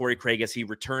for Torrey Craig as he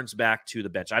returns back to the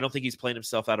bench. I don't think he's playing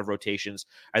himself out of rotations.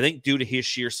 I think due to his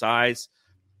sheer size,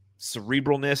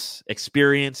 cerebralness,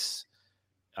 experience,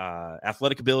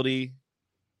 athletic ability,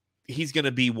 he's going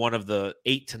to be one of the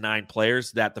 8 to 9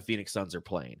 players that the Phoenix Suns are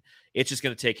playing. It's just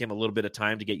going to take him a little bit of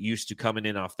time to get used to coming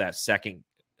in off that second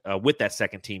with that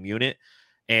second team unit.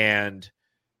 And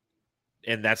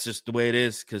that's just the way it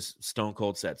is because Stone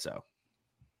Cold said so.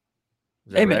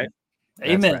 Amen. Right?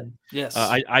 Amen. Right. Yes.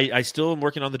 I still am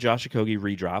working on the Josh Okogie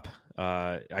redrop.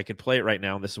 I could play it right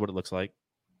now, and this is what it looks like.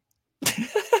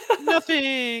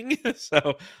 Nothing.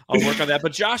 So I'll work on that.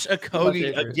 But Josh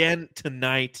Okogie again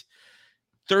tonight,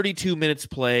 32 minutes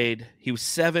played. He was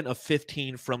 7 of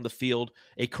 15 from the field,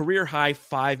 a career high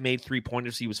 5 made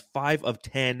 3-pointers. He was 5 of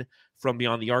 10 from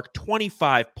beyond the arc,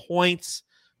 25 points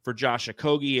for Josh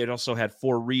Okogie. It also had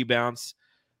 4 rebounds.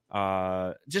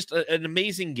 Just an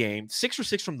amazing game. 6 for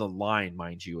 6 from the line,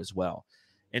 mind you, as well.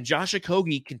 And Josh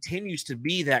Okogie continues to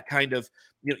be that kind of,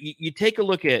 you take a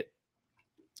look at,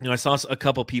 I saw a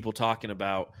couple people talking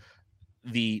about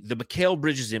the Mikal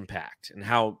Bridges impact and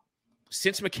how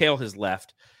since Mikal has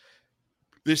left,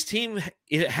 this team,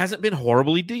 it hasn't been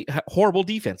horrible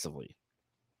defensively.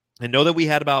 I know that we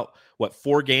had about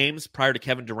 4 games prior to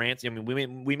Kevin Durant. I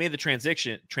mean, we made the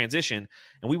transition,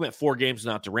 and we went 4 games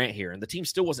without Durant here, and the team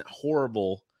still wasn't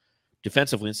horrible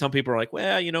defensively. And some people are like,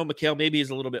 well, Mikal maybe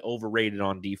is a little bit overrated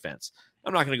on defense.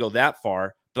 I'm not going to go that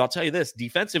far, but I'll tell you this: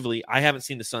 defensively, I haven't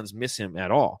seen the Suns miss him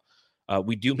at all.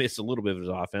 We do miss a little bit of his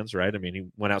offense, right? I mean, he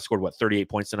went out, scored 38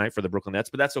 points tonight for the Brooklyn Nets,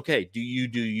 but that's okay. Do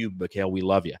you, Mikhail? We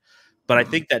love you. But I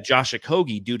think that Josh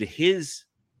Okogie, due to his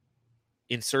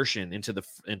insertion into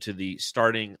the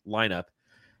starting lineup,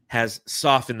 has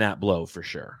softened that blow for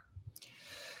sure.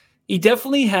 He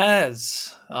definitely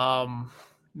has.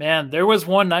 Man, there was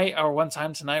one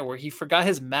time tonight where he forgot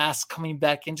his mask coming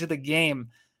back into the game.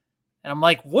 And I'm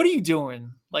like, what are you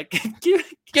doing? Like,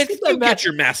 get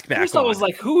your mask back. First I was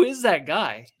like, who is that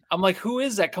guy? I'm like, who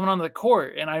is that coming onto the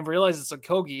court? And I realized it's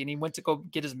Okogie, and he went to go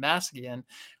get his mask again.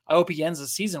 I hope he ends the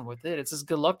season with it. It's his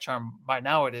good luck charm by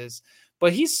now it is.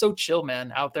 But he's so chill,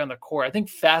 man, out there on the court. I think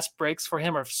fast breaks for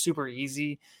him are super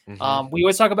easy. Mm-hmm. We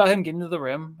always talk about him getting to the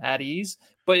rim at ease,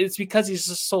 but it's because he's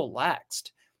just so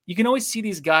laxed. You can always see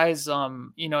these guys,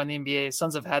 in the NBA,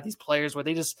 Suns have had these players where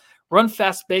they just run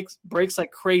fast breaks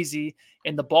like crazy,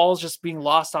 and the ball's just being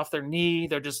lost off their knee.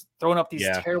 They're just throwing up these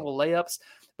terrible layups.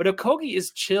 But Okogie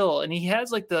is chill, and he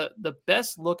has like the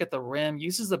best look at the rim,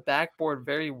 uses the backboard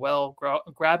very well,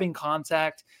 grabbing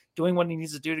contact, doing what he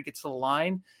needs to do to get to the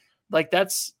line. Like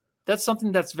that's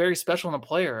something that's very special in a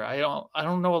player. I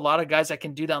don't know a lot of guys that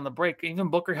can do that on the break. Even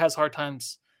Booker has hard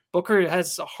times. Booker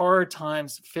has hard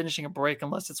times finishing a break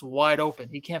unless it's wide open.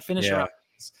 He can't finish around.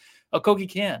 Okogie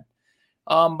can.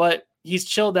 But he's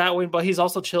chill that way, but he's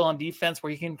also chill on defense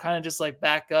where he can kind of just like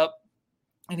back up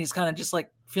and he's kind of just like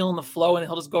feeling the flow and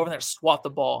he'll just go over there and swat the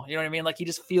ball. You know what I mean? Like he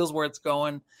just feels where it's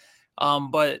going.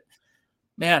 But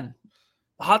man,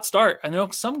 hot start. I know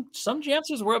some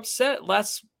Jamsters were upset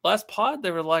last pod.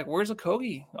 They were like, where's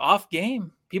Okogie? Off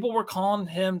game. People were calling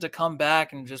him to come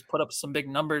back and just put up some big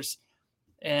numbers.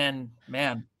 And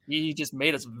man, he just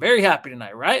made us very happy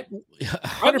tonight, right?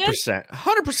 100%.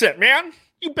 100%, man.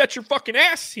 You bet your fucking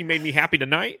ass he made me happy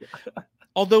tonight.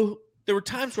 Although there were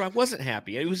times where I wasn't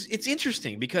happy. It's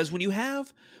interesting because when you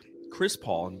have Chris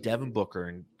Paul and Devin Booker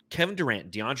and Kevin Durant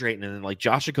and DeAndre Ayton and then like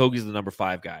Josh Okogie's the number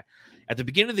 5 guy. At the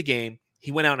beginning of the game,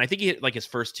 he went out and I think he hit like his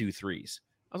first 2 threes.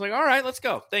 I was like, all right, let's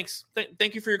go. Thanks.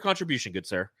 Thank you for your contribution, good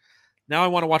sir. Now I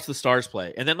want to watch the Stars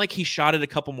play. And then like he shot it a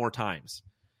couple more times.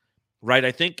 Right,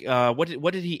 I think what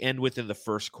did he end with in the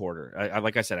first quarter?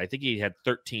 Like I said, I think he had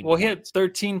 13. Well, he had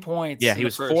 13 points. Yeah, he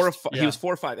was 4 of 5. He was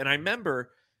 4 or 5. And I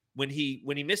remember when he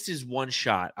missed his one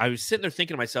shot, I was sitting there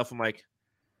thinking to myself, I'm like,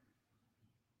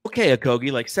 okay,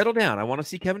 Okogie, like settle down. I want to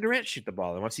see Kevin Durant shoot the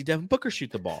ball. I want to see Devin Booker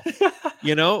shoot the ball.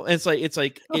 And it's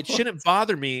like it shouldn't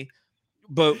bother me,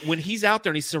 but when he's out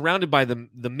there and he's surrounded by the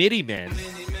midi men.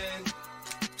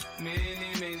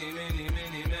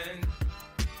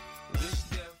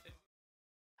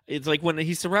 It's like when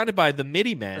he's surrounded by the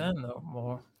midi men. No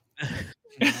more.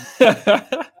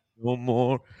 No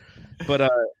more. But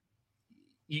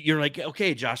you're like,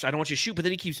 okay, Josh, I don't want you to shoot. But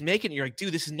then he keeps making it. You're like,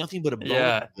 dude, this is nothing but a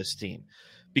bonus for this team.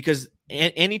 Because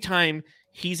anytime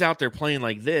he's out there playing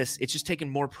like this, it's just taking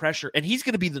more pressure. And he's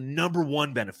going to be the number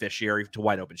 1 beneficiary to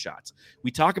wide open shots.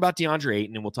 We talk about DeAndre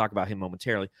Ayton, and we'll talk about him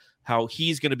momentarily, how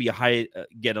he's going to be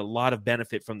get a lot of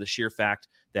benefit from the sheer fact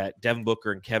that Devin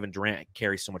Booker and Kevin Durant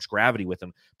carry so much gravity with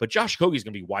them. But Josh Okogie is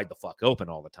going to be wide the fuck open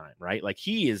all the time, right? Like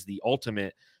he is the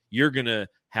ultimate, you're going to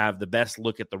have the best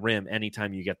look at the rim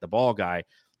anytime you get the ball guy.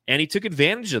 And he took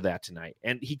advantage of that tonight.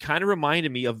 And he kind of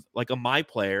reminded me of like a my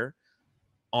player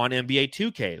on NBA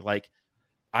 2K. Like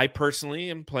I personally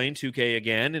am playing 2K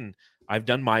again, and I've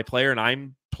done my player, and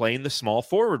I'm playing the small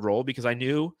forward role because I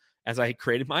knew as I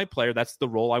created my player, that's the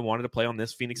role I wanted to play on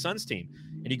this Phoenix Suns team.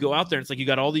 And you go out there and it's like you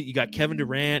got Kevin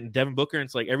Durant and Devin Booker, and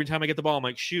it's like every time I get the ball, I'm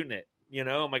like shooting it.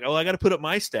 I'm like, oh, I got to put up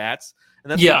my stats.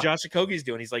 And that's what Josh Okogie's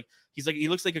doing. He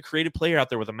looks like a creative player out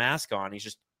there with a mask on. He's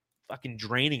just fucking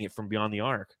draining it from beyond the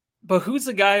arc. But who's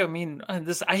the guy? I mean,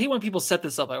 I hate when people set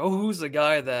this up like, oh, who's the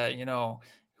guy that,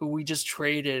 who we just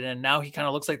traded and now he kind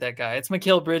of looks like that guy. It's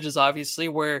Mikal Bridges, obviously,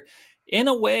 where in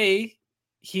a way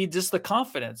he just the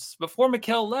confidence. Before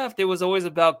Mikal left, it was always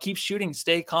about keep shooting,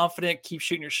 stay confident, keep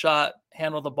shooting your shot,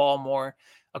 handle the ball more.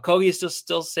 Okogie is just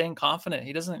still staying confident.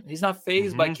 He's not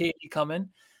fazed by KD coming,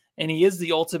 and he is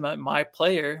the ultimate my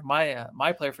player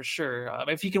for sure.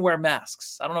 If he can wear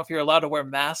masks, I don't know if you're allowed to wear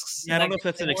masks. Yeah, I don't know if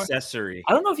that's anymore. An accessory.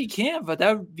 I don't know if you can, but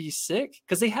that would be sick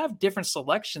because they have different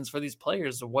selections for these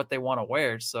players of what they want to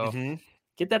wear. So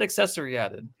get that accessory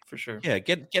added for sure. Yeah,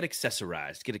 get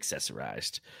accessorized. Get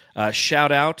accessorized.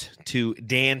 Shout out to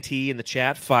Dan T in the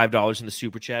chat, $5 in the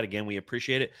super chat. Again, we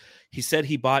appreciate it. He said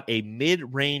he bought a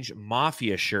mid-range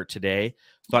Mafia shirt today.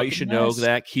 Thought you should know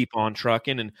that. Keep on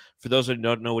trucking. And for those who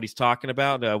don't know what he's talking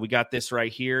about, we got this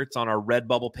right here. It's on our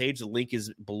Redbubble page. The link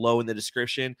is below in the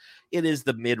description. It is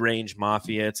the mid-range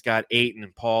Mafia. It's got Ayton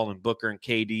and Paul and Booker and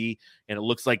KD, and it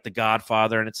looks like the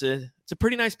Godfather. And it's a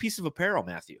pretty nice piece of apparel,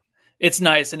 Matthew. It's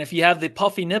nice. And if you have the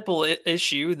puffy nipple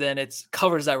issue, then it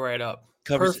covers that right up.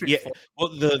 Perfect. Yeah. Well,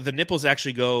 the nipples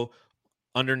actually go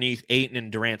underneath Ayton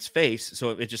and Durant's face, so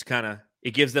it just kind of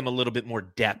it gives them a little bit more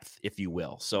depth, if you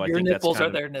will. So Your I think nipples that's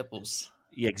are their nipples.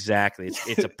 Yeah, exactly.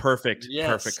 It's a perfect Yes.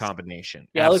 perfect combination.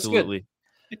 Yeah, absolutely.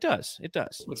 It looks good. It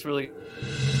does. Looks really.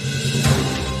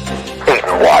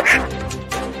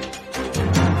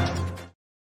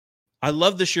 I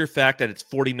love the sheer fact that it's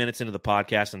 40 minutes into the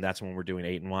podcast, and that's when we're doing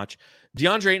 8 and Watch.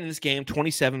 DeAndre Ayton in this game,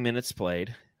 27 minutes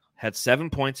played, had 7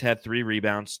 points, had 3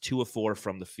 rebounds, 2 of 4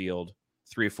 from the field,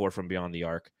 3 of 4 from beyond the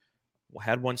arc.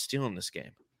 Had 1 steal in this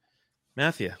game.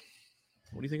 Matthew,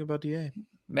 what do you think about DA?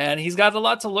 Man, he's got a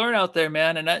lot to learn out there,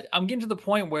 man. And I'm getting to the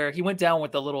point where he went down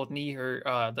with the little knee hurt,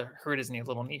 hurt his knee,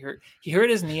 little knee hurt. He hurt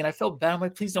his knee, and I felt bad. I'm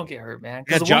like, please don't get hurt, man.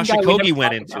 Yeah, Josh Okogie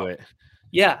went into it.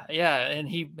 Yeah, and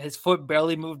his foot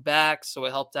barely moved back, so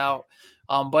it helped out.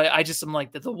 But I'm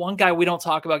like, the one guy we don't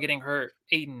talk about getting hurt,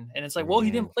 Ayton. And it's like, well,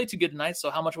 he didn't play too good tonight, so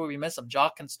how much will we miss him?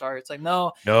 Jock can start. It's like,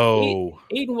 no.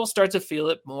 Ayton will start to feel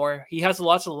it more. He has a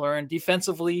lot to learn.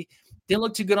 Defensively, didn't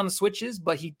look too good on the switches,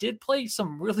 but he did play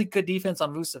some really good defense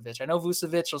on Vucevic. I know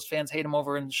Vucevic, those fans hate him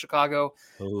over in Chicago.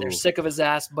 They're sick of his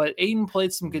ass, but Ayton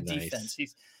played some good defense.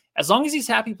 As long as he's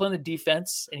happy playing the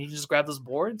defense and he just grab those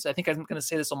boards, I think I'm going to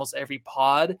say this almost every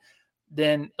pod,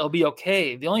 then it'll be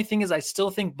okay. The only thing is I still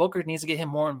think Booker needs to get him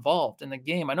more involved in the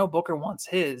game. I know Booker wants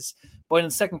his, but in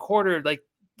the second quarter, like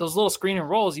those little screen and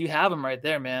rolls, you have him right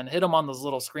there, man. Hit him on those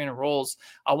little screen and rolls.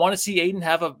 I want to see Ayton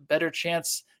have a better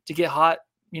chance to get hot,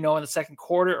 in the second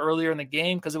quarter earlier in the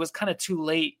game, because it was kind of too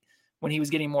late when he was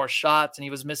getting more shots and he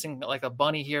was missing like a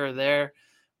bunny here or there.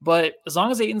 But as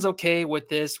long as Ayton's okay with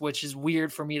this, which is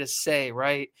weird for me to say,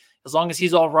 right? As long as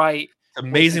he's all right. It's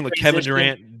amazing what Kevin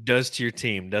Durant does to your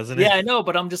team, doesn't it? Yeah, I know,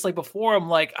 but I'm just like before, I'm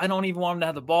like, I don't even want him to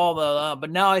have the ball, but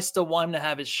now I still want him to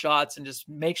have his shots and just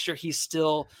make sure he's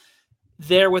still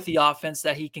there with the offense,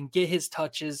 that he can get his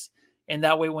touches. And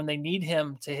that way, when they need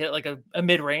him to hit like a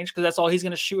mid-range, because that's all he's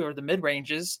going to shoot, or the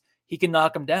mid-ranges, he can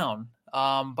knock them down.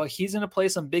 But he's going to play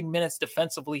some big minutes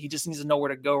defensively. He just needs to know where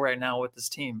to go right now with this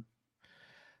team.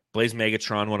 Blaze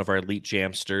Megatron, one of our elite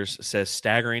jamsters, says,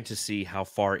 staggering to see how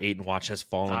far 8 and Watch has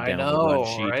fallen down the run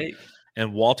sheet. Right?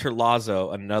 And Walter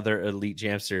Lazo, another elite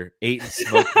jamster, 8 and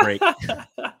smoke break.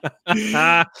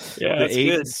 Yeah, the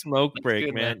 8 and smoke That's break,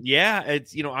 good, man. Yeah,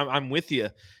 it's I'm with you.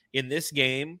 In this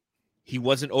game, he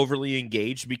wasn't overly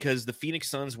engaged because the Phoenix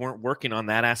Suns weren't working on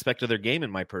that aspect of their game,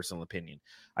 in my personal opinion.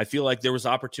 I feel like there was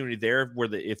opportunity there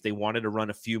where if they wanted to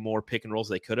run a few more pick and rolls,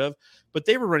 they could have. But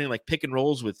they were running like pick and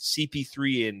rolls with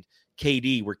CP3 and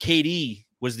KD, where KD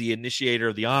was the initiator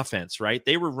of the offense, right?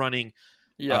 They were running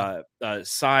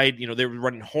side, they were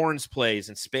running horns plays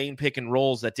and Spain pick and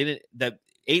rolls that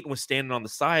Ayton was standing on the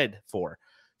side for.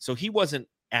 So he wasn't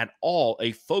at all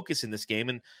a focus in this game.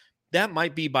 And that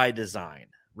might be by design.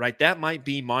 Right, that might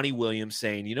be Monty Williams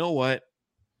saying, you know what,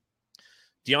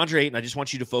 DeAndre Ayton, I just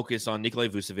want you to focus on Nikola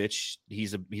Vucevic.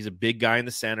 He's a big guy in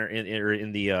the center,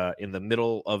 in the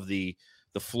middle of the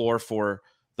floor for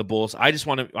the Bulls.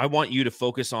 I want you to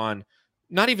focus on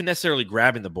not even necessarily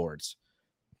grabbing the boards,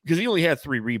 because he only had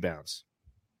 3 rebounds,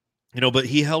 but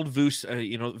he held Vuce,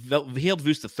 he held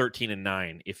Vuce to 13 and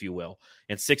 9, if you will,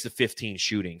 and 6 of 15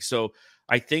 shooting. So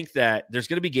I think that there's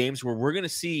going to be games where we're going to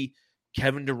see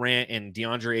Kevin Durant and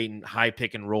DeAndre Ayton high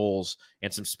pick and rolls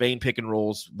and some Spain pick and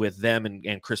rolls with them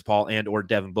and Chris Paul and or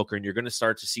Devin Booker. And you're going to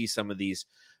start to see some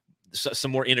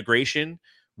more integration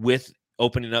with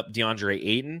opening up DeAndre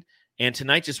Ayton. And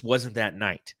tonight just wasn't that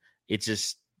night.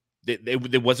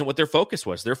 It wasn't what their focus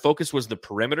was. Their focus was the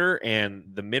perimeter and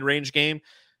the mid-range game.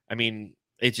 I mean,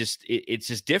 it's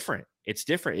just different. It's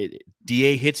different.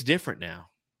 DA hits different now.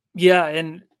 Yeah,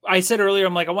 and I said earlier,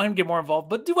 I'm like, I want him to get more involved,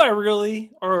 but do I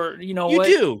really? Or you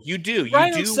do.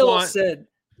 Ryan Russillo said,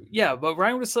 but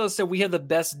Ryan Russillo said we have the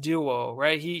best duo,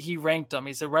 right? He ranked them.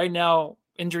 He said right now,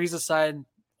 injuries aside,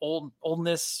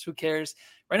 oldness, who cares?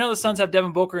 Right now, the Suns have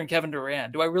Devin Booker and Kevin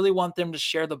Durant. Do I really want them to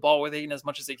share the ball with Ayton as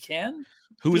much as they can?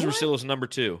 Who is Russillo's number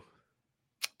 2?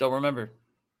 Don't remember.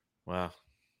 Wow.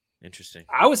 Interesting.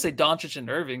 I would say Doncic and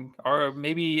Irving, or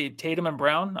maybe Tatum and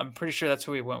Brown. I'm pretty sure that's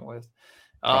who he went with.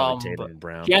 Tatum and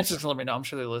Brown. Jansen's gonna let me know. I'm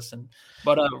sure they listen.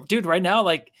 But dude, right now,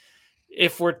 like,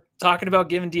 if we're talking about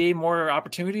giving DA more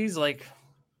opportunities, like,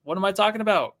 what am I talking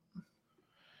about?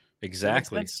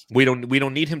 Exactly. We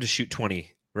don't need him to shoot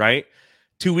 20, right?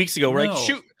 2 weeks ago, right?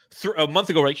 A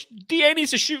month ago, right? DA needs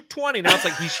to shoot 20. Now it's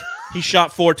like he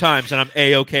shot 4 times, and I'm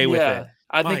A-okay with it.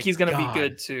 I think he's going to be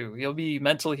good too. He'll be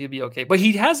okay. But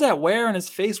he has that wear on his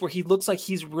face where he looks like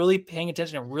he's really paying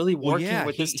attention and really working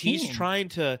with his team. He's trying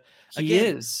to.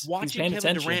 He's watching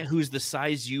Kevin Durant, who's the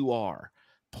size you are,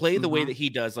 play the way that he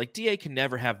does. Like DA can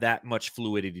never have that much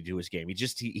fluidity to his game. He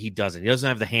doesn't. He doesn't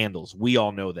have the handles. We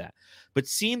all know that. But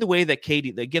seeing the way that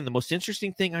KD, again, the most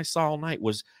interesting thing I saw all night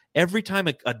was every time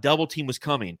a double team was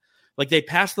coming, like they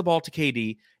passed the ball to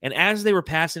KD, and as they were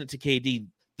passing it to KD,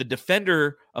 the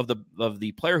defender of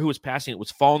the player who was passing it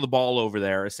was following the ball over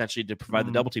there essentially to provide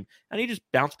the double team, and he just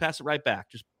bounced past it right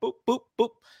back, just boop, boop, boop,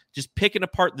 just picking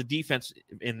apart the defense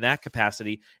in that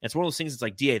capacity. And it's one of those things. It's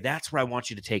like, DA, that's where I want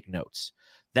you to take notes.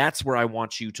 That's where I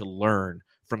want you to learn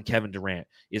from Kevin Durant,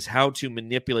 is how to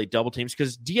manipulate double teams,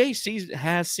 because DA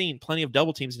has seen plenty of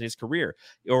double teams in his career,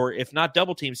 or if not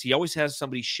double teams, he always has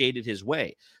somebody shaded his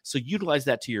way. So utilize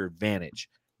that to your advantage,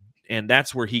 and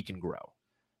that's where he can grow.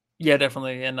 Yeah,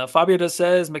 definitely. And Fabio just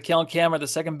says Mikal and Cam are the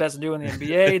second best duo in the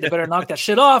NBA. They better knock that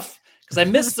shit off because I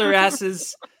miss their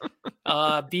asses.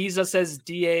 Biza says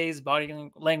DA's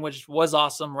body language was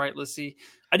awesome, right, Lissy?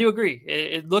 I do agree.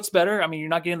 It looks better. I mean, you're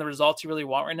not getting the results you really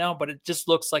want right now, but it just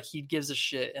looks like he gives a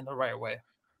shit in the right way.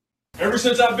 Ever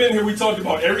since I've been here, we talked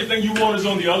about everything you want is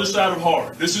on the other side of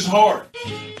hard. This is hard.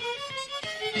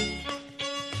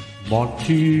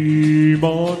 Monty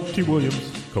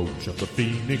Williams, coach of the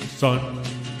Phoenix Suns.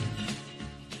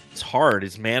 Hard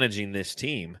is managing this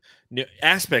team,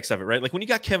 aspects of it, right? Like when you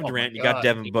got Kevin Durant, you got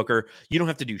Devin Booker, you don't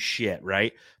have to do shit,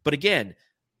 right? But again,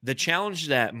 the challenge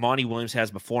that Monty Williams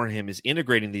has before him is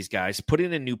integrating these guys,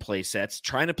 putting in new play sets,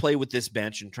 trying to play with this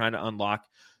bench and trying to unlock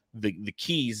the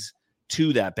keys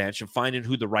to that bench and finding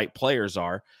who the right players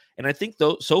are. And I think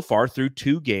so far through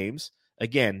 2 games,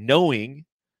 again, knowing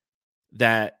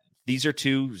that these are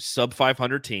 2 sub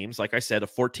 500 teams, like I said, a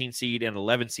 14 seed and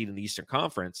 11 seed in the Eastern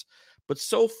Conference. But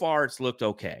so far, it's looked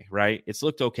okay, right? It's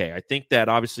looked okay. I think that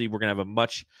obviously we're going to have a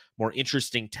much more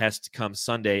interesting test come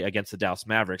Sunday against the Dallas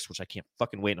Mavericks, which I can't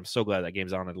fucking wait. And I'm so glad that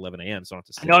game's on at 11 a.m. So I don't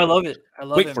have to I love it. I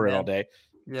love wait for it all day.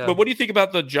 Yeah. But what do you think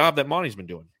about the job that Monty's been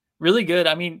doing? Really good.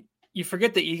 I mean, you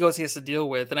forget the egos he has to deal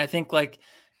with. And I think like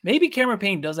maybe Cameron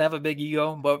Payne doesn't have a big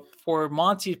ego, but for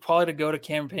Monty probably to go to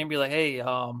Cameron Payne and be like, hey,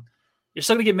 you're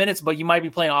still going to get minutes, but you might be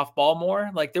playing off ball more.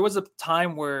 Like there was a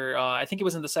time where I think it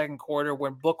was in the second quarter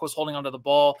when Book was holding onto the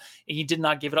ball and he did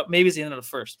not give it up. Maybe it's the end of the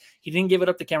first. He didn't give it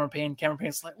up to Cameron Payne. Cameron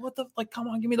Payne's like, come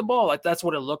on, give me the ball. Like that's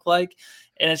what it looked like.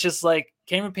 And it's just like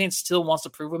Cameron Payne still wants to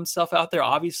prove himself out there.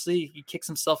 Obviously he kicks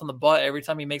himself in the butt every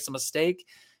time he makes a mistake,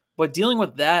 but dealing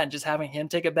with that and just having him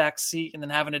take a back seat and then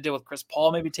having to deal with Chris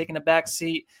Paul, maybe taking a back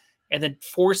seat and then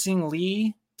forcing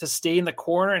Lee to stay in the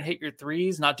corner and hit your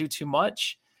threes, not do too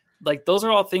much. Like those are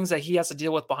all things that he has to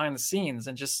deal with behind the scenes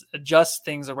and just adjust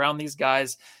things around these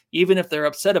guys, even if they're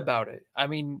upset about it. I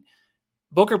mean,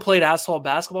 Booker played asshole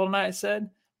basketball tonight, I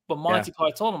said, but Monty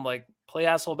probably told him like, play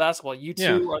asshole basketball. You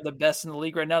two are the best in the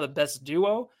league right now, the best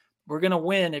duo. We're going to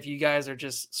win if you guys are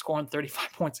just scoring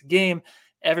 35 points a game.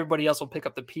 Everybody else will pick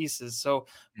up the pieces. So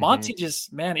Monty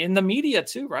just, man, in the media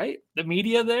too, right? The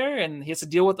media there, and he has to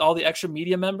deal with all the extra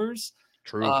media members.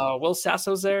 True. Will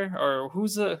Sasso's there, or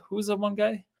who's the one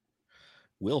guy?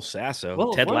 Will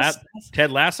Sasso. Ted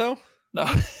Ted Lasso?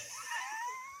 No.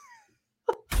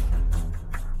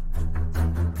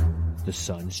 The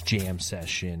Suns Jam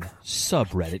Session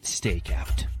subreddit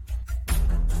stakeout.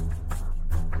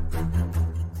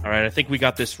 All right, I think we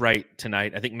got this right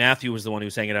tonight. I think Matthew was the one who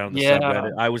was hanging out on the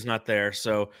subreddit. I was not there.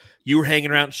 So you were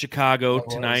hanging around in Chicago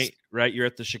tonight, right? You're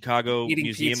at the Chicago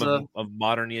Museum of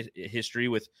Modern History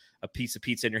with a piece of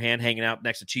pizza in your hand, hanging out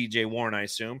next to TJ Warren, I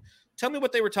assume. Tell me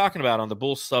what they were talking about on the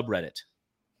Bulls subreddit.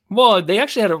 Well, they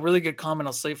actually had a really good comment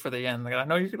I'll save for the end. Like, I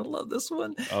know you're going to love this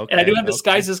one. Okay, and I do have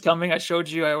disguises coming. I showed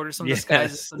you. I ordered some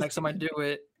disguises. The next time I do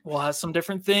it, we'll have some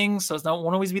different things. So it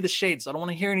won't always be the shades. So I don't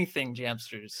want to hear anything,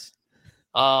 Jamsters.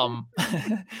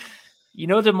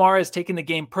 DeMar is taking the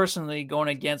game personally going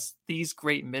against these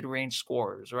great mid-range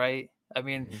scorers, right? I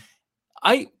mean,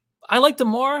 I like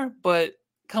DeMar, but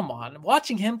come on.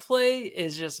 Watching him play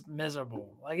is just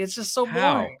miserable. Like, it's just so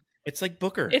boring. It's like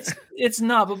Booker. It's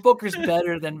not, but Booker's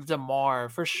better than DeMar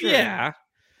for sure. Yeah.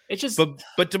 It's just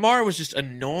but DeMar was just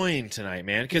annoying tonight,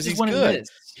 man, because he's good.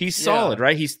 He's solid,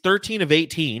 right? He's 13 of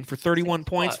 18 for 31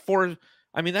 points.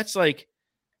 That's like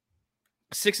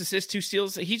 6 assists, 2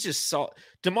 steals. He's just solid.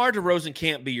 DeMar DeRozan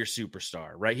can't be your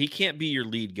superstar, right? He can't be your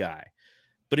lead guy.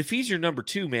 But if he's your number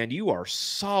 2, man, you are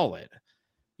solid.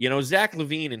 Zach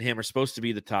LaVine and him are supposed to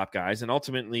be the top guys, and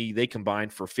ultimately they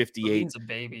combined for 58. LaVine's a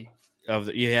baby.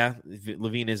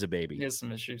 LaVine is a baby. He has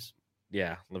some issues.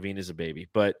 Yeah, LaVine is a baby.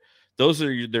 But those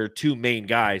are their 2 main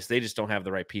guys. They just don't have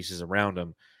the right pieces around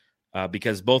them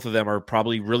because both of them are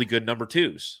probably really good number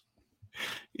 2s.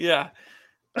 Yeah.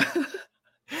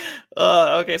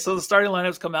 Okay, so the starting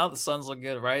lineups come out. The Suns look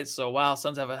good, right? So wow,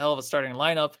 Suns have a hell of a starting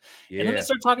lineup. And then they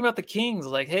start talking about the Kings,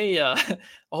 like, hey, a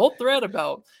whole thread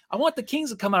about I want the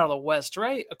Kings to come out of the West,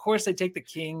 right? Of course, they take the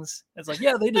Kings. It's like,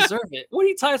 yeah, they deserve it. What do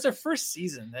you tie? It's their first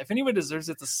season. If anyone deserves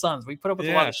it, the Suns. We put up with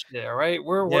a lot of shit, all right?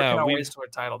 We're working our ways to a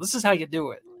title. This is how you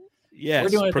do it. Yes,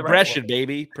 we're doing progression,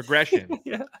 baby, progression.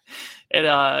 Yeah,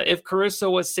 and if Caruso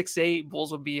was 6'8",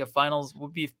 Bulls would be finals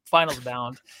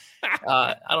bound.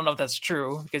 I don't know if that's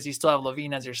true because you still have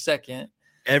LaVine as your second.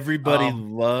 Everybody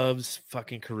loves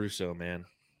fucking Caruso, man.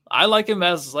 I like him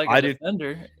as like a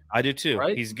defender. I do too.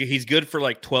 Right? He's good for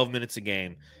like 12 minutes a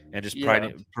game and just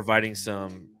providing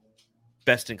some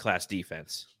best in class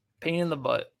defense. Pain in the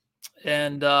butt.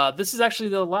 And this is actually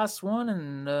the last one.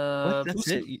 And that's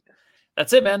it.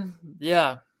 That's it, man.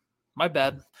 Yeah, my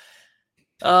bad.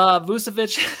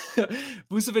 Vucevic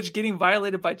getting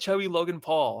violated by chubby Logan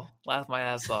Paul. Laughed my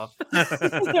ass off.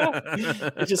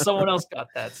 It's just someone else got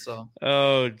that. So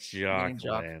Jock.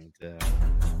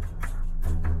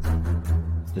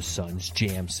 The Suns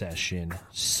Jam Session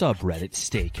subreddit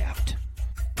stakeout.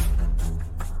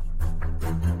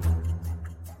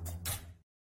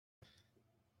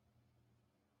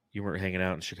 You weren't hanging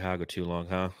out in Chicago too long,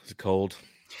 huh? Was it cold?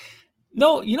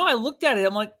 No, I looked at it.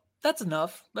 I'm like, that's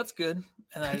enough. That's good.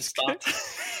 And I just stopped.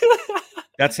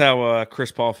 That's how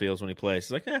Chris Paul feels when he plays.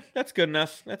 He's like, that's good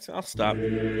enough. I'll stop.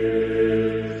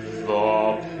 The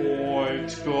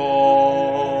point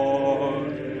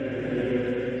guard.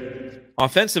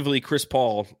 Offensively, Chris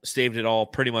Paul saved it all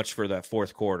pretty much for that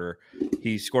fourth quarter.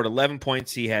 He scored 11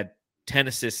 points. He had 10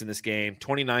 assists in this game,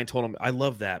 29 total. I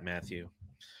love that, Matthew.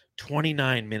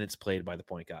 29 minutes played by the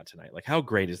point guard tonight. Like, how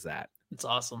great is that? It's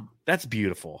awesome. That's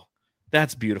beautiful.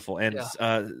 That's beautiful. And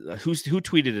who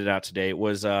tweeted it out today? It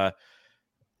was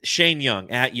Shane Young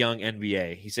at Young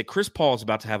NBA. He said Chris Paul is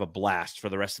about to have a blast for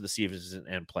the rest of the season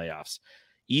and playoffs.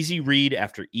 Easy read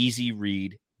after easy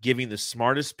read, giving the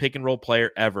smartest pick and roll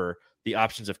player ever the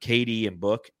options of KD and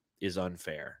Book is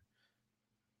unfair.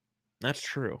 That's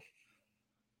true.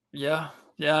 Yeah.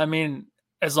 I mean,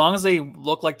 as long as they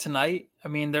look like tonight, I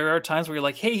mean, there are times where you're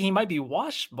like, hey, he might be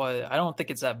washed, but I don't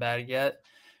think it's that bad yet.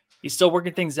 He's still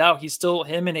working things out.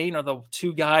 Him and Ayton are the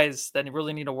two guys that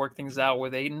really need to work things out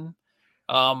with Ayton.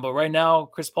 But right now,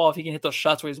 Chris Paul, if he can hit those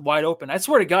shots where he's wide open, I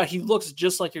swear to God, he looks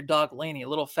just like your dog Laney, a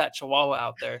little fat chihuahua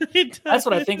out there. That's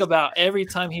what I think about every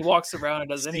time he walks around and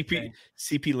does anything.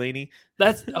 CP Laney.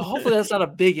 Hopefully that's not a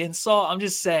big insult. I'm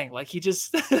just saying, like, he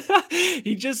just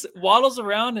waddles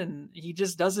around and he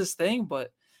just does his thing.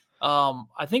 But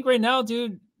I think right now,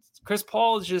 dude, Chris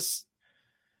Paul is just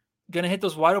gonna hit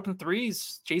those wide open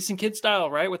threes, Jason Kidd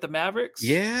style, right, with the Mavericks.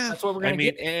 Yeah, that's what we're gonna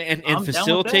get. And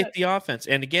facilitate the offense.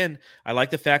 And again, I like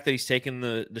the fact that he's taking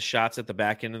the shots at the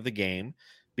back end of the game,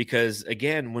 because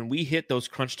again, when we hit those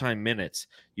crunch time minutes,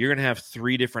 you're gonna have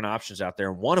three different options out there,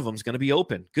 and one of them is gonna be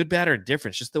open. Good, bad, or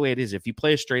indifferent. Just the way it is. If you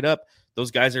play it straight up,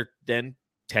 those guys are then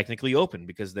technically open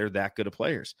because they're that good of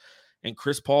players. And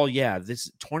Chris Paul,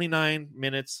 this 29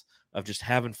 minutes of just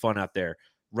having fun out there,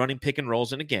 running pick and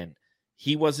rolls. And again,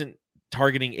 he wasn't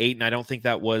targeting Ayton. I don't think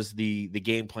that was the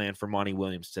game plan for Monty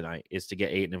Williams tonight, is to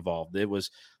get Ayton involved. It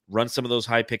was run some of those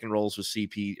high pick and rolls with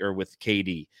CP or with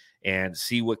KD and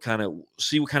see what kind of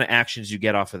actions you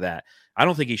get off of that. I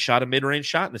don't think he shot a mid-range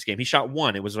shot in this game. He shot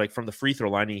one. It was like from the free throw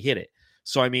line and he hit it.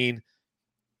 So, I mean,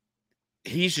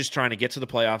 he's just trying to get to the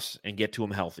playoffs and get to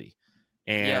him healthy.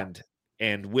 And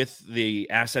with the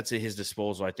assets at his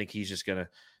disposal, I think he's going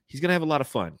to have a lot of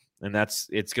fun. And it's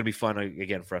going to be fun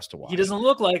again for us to watch. He doesn't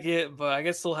look like it, but I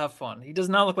guess he'll have fun. He does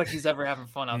not look like he's ever having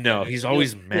fun out there. No, he's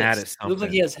always mad at something. He looks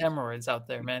like he has hemorrhoids out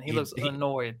there, man. He looks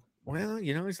annoyed. Well,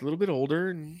 he's a little bit older,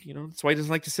 and that's why he doesn't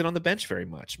like to sit on the bench very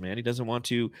much, man. He doesn't want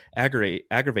to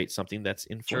aggravate something that's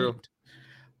inflamed.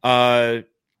 True.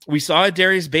 We saw a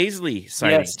Darius Bazley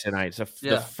sighting tonight. So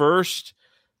the first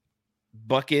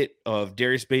bucket of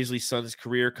Darius Bazley's son's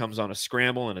career comes on a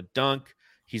scramble and a dunk.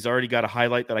 He's already got a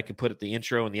highlight that I can put at the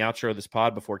intro and the outro of this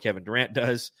pod before Kevin Durant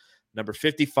does. Number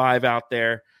 55 out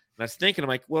there. And I was thinking, I'm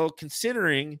like, well,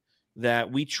 considering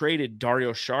that we traded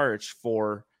Dario Saric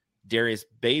for Darius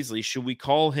Bazley, should we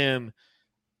call him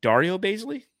Dario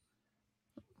Bazley?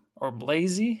 Or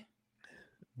Blazy?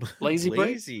 Blaze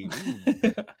break.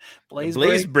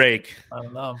 I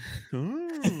don't know.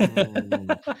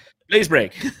 Blaze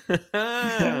break.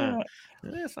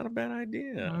 That's not a bad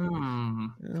idea.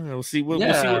 We'll see. We'll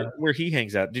see where he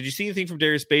hangs out. Did you see anything from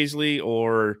Darius Bazley,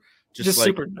 or just like,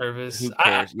 super nervous? Who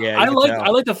cares? I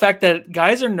like the fact that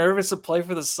guys are nervous to play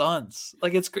for the Suns.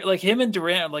 Like, it's like him and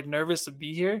Durant are like nervous to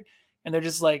be here, and they're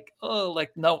just like,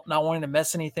 not wanting to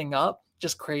mess anything up.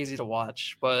 Just crazy to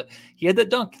watch. But he had that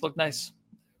dunk. Looked nice.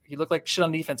 He looked like shit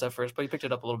on defense at first, but he picked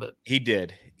it up a little bit. He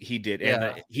did.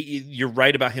 Yeah. And you're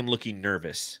right about him looking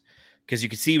nervous because you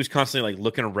could see he was constantly like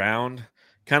looking around,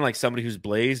 kind of like somebody who's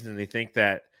blazed and they think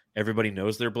that everybody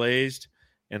knows they're blazed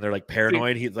and they're like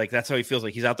paranoid. He like, that's how he feels.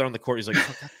 Like he's out there on the court. He's like,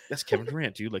 that's Kevin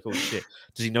Durant, dude. Like, oh shit.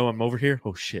 Does he know I'm over here?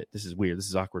 Oh shit. This is weird. This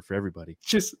is awkward for everybody.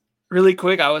 Just really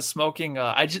quick. I was smoking.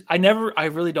 I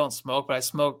really don't smoke, but I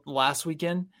smoked last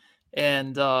weekend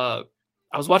and I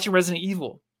was watching Resident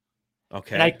Evil.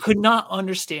 Okay. And I could not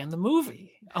understand the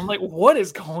movie. I'm like, what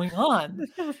is going on?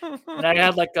 And I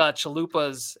had like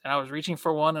chalupas and I was reaching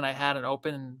for one and I had an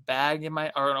open bag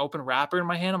an open wrapper in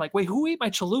my hand. I'm like, wait, who ate my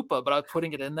chalupa? But I was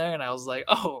putting it in there and I was like,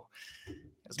 oh.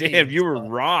 Damn, you were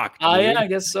rocked. Yeah, I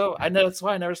guess so. I know that's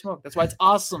why I never smoke. That's why it's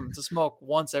awesome to smoke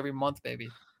once every month, baby.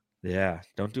 Yeah.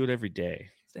 Don't do it every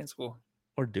day. Stay in school.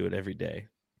 Or do it every day.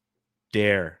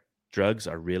 Dare. Drugs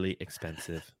are really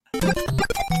expensive.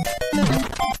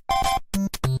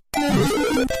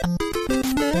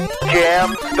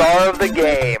 Jam Star of the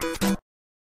Game.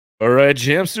 All right,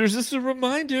 Jamsters, this is a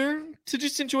reminder to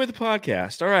just enjoy the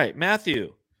podcast. All right,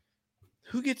 Matthew,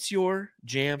 who gets your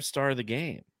Jam Star of the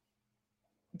Game?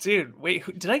 Dude,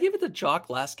 wait, did I give it to Jock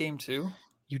last game too?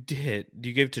 You did.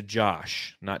 You gave it to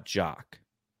Josh, not Jock.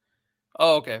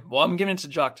 Oh, okay. Well, I'm giving it to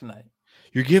Jock tonight.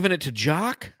 You're giving it to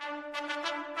Jock?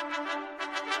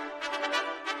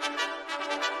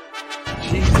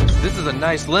 Jesus, this is a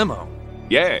nice limo.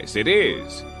 Yes, it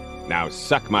is. Now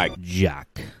suck my Jock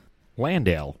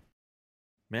Landale.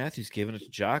 Matthew's giving it to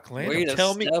Jock Landale. Way to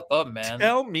step up, man.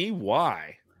 Tell me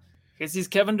why. Because he's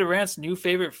Kevin Durant's new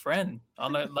favorite friend.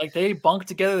 They bunk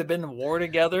together. They've been in war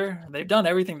together. They've done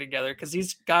everything together. Because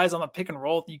these guys on the pick and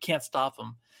roll, you can't stop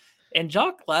them. And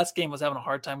Jock last game was having a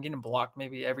hard time getting blocked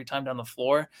maybe every time down the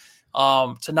floor.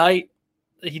 Tonight,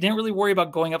 he didn't really worry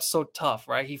about going up so tough,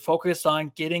 right? He focused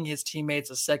on getting his teammates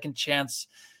a second chance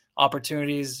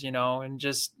opportunities, and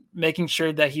just making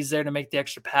sure that he's there to make the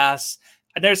extra pass.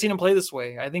 I've never seen him play this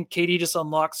way. I think KD just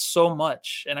unlocks so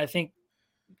much. And I think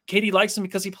KD likes him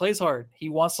because he plays hard. He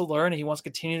wants to learn and he wants to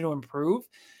continue to improve.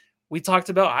 I talked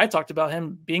about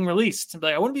him being released.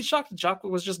 Like, I wouldn't be shocked if Jock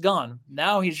was just gone.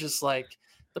 Now he's just like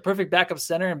the perfect backup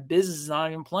center and Biz is not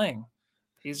even playing.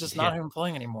 He's just not even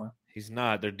playing anymore. He's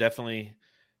not. They're definitely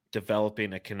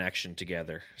developing a connection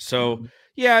together. So,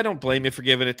 yeah, I don't blame you for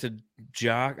giving it to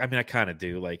Jock. I mean, I kind of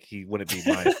do. Like, he wouldn't be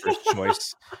my first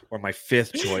choice or my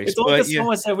fifth choice. It's only because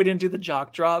someone said we didn't do the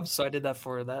Jock drop, so I did that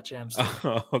for that jam.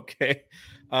 Oh, okay.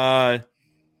 I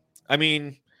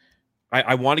mean,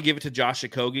 I want to give it to Josh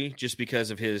Okogie just because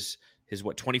of his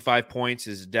 25 points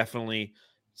is definitely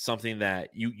something that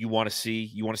you want to see.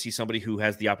 You want to see somebody who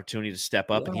has the opportunity to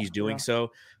step up, and he's doing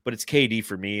so. But it's KD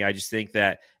for me. I just think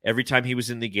that every time he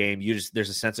was in the game, there's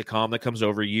a sense of calm that comes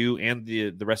over you and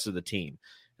the rest of the team.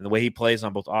 And the way he plays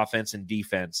on both offense and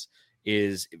defense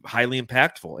is highly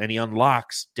impactful. And he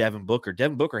unlocks Devin Booker.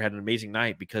 Devin Booker had an amazing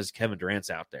night because Kevin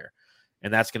Durant's out there.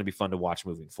 And that's going to be fun to watch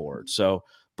moving forward. So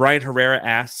Brian Herrera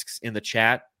asks in the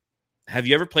chat, have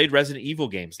you ever played Resident Evil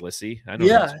games, Lissy? I know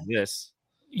this.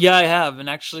 Yeah, I have. And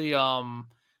actually, the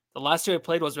last two I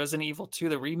played was Resident Evil 2,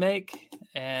 the remake,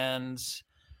 and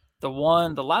the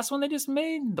last one they just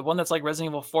made, the one that's like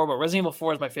Resident Evil 4, but Resident Evil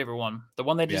 4 is my favorite one. The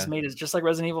one they just made is just like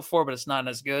Resident Evil 4, but it's not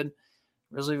as good.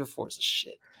 Resident Evil 4 is a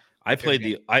shit. I played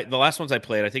the last ones I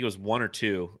played, I think it was 1 or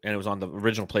 2, and it was on the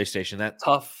original PlayStation. That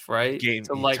tough, right? Game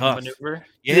to like tough. maneuver.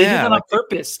 Yeah, they do that on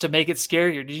purpose to make it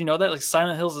scarier. Did you know that? Like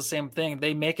Silent Hill is the same thing.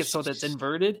 They make it so that it's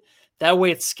inverted. That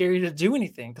way it's scary to do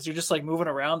anything because you're just like moving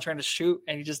around trying to shoot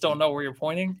and you just don't know where you're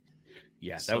pointing.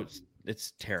 Yeah,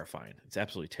 it's terrifying. It's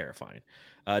absolutely terrifying.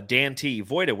 Dan T.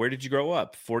 Voida, where did you grow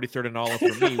up? 43rd and Olive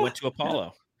for me. Went to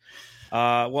Apollo.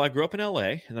 Well, I grew up in LA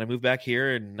and then I moved back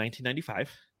here in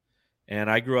 1995. And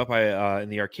I grew up in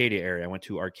the Arcadia area. I went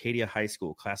to Arcadia High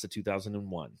School, class of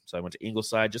 2001. So I went to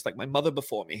Ingleside, just like my mother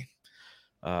before me.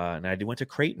 And I went to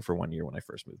Creighton for 1 year when I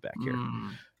first moved back here.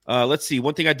 Let's see.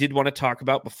 One thing I did want to talk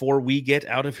about before we get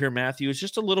out of here, Matthew, is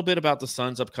just a little bit about the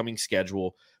Suns' upcoming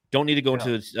schedule. Don't need to go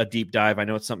into a deep dive. I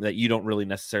know it's something that you don't really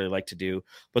necessarily like to do.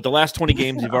 But the last 20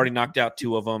 games, you've already knocked out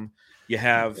 2 of them. You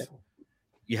have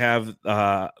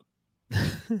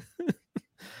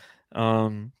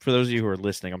for those of you who are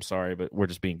listening, I'm sorry, but we're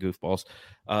just being goofballs.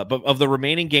 But of the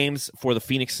remaining games for the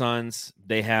Phoenix Suns,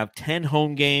 they have 10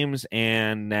 home games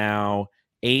and now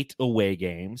 8 away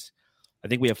games. I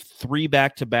think we have 3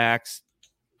 back-to-backs.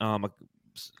 Not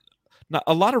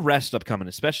a lot of rest upcoming,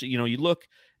 especially, you look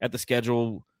at the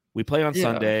schedule. We play on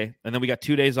Sunday, and then we got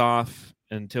 2 days off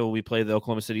until we play the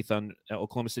Oklahoma City Thunder.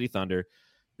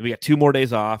 Then we got 2 more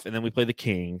days off, and then we play the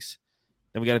Kings.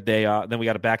 Then we got a day off. Then we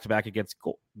got a back-to-back against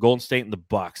Golden State and the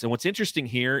Bucks. And what's interesting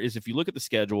here is if you look at the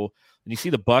schedule and you see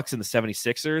the Bucks and the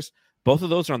 76ers, both of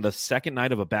those are on the second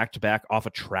night of a back-to-back off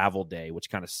a travel day, which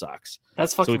kind of sucks.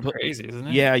 That's fucking crazy, isn't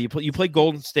it? Yeah, you play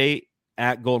Golden State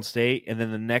at Golden State, and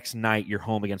then the next night you're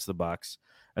home against the Bucks.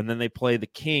 And then they play the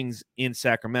Kings in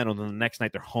Sacramento, and then the next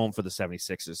night they're home for the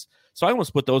 76ers. So I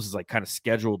almost put those as like kind of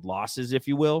scheduled losses, if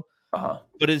you will.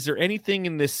 But is there anything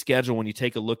in this schedule when you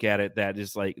take a look at it that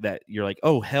is like that you're like,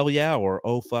 oh, hell yeah, or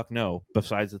oh, fuck no,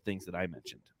 besides the things that I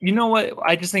mentioned? You know what?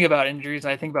 I just think about injuries.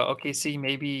 I think about OKC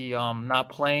maybe not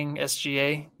playing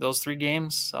SGA those 3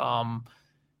 games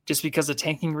just because of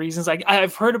tanking reasons.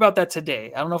 I've heard about that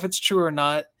today. I don't know if it's true or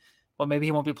not, but maybe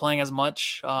he won't be playing as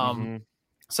much.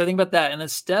 So I think about that. And then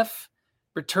Steph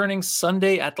returning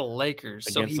Sunday at the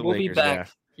Lakers. So he will be back. Yeah.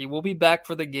 He will be back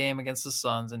for the game against the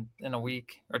Suns in a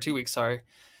week or 2 weeks, sorry.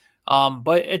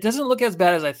 But it doesn't look as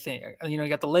bad as I think. You know, you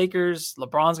got the Lakers.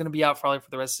 LeBron's going to be out probably for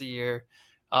the rest of the year.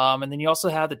 And then you also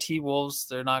have the T-Wolves.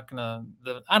 They're not going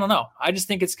to – I don't know. I just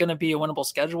think it's going to be a winnable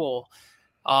schedule.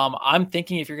 I'm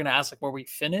thinking if you're going to ask like where we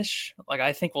finish, like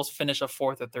I think we'll finish a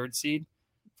 4th or 3rd seed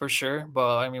for sure.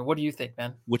 But, I mean, what do you think,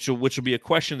 man? Which will be a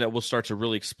question that we'll start to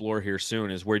really explore here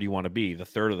soon is where do you want to be, the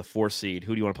 3rd or the 4th seed?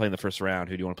 Who do you want to play in the first round?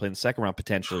 Who do you want to play in the second round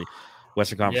potentially?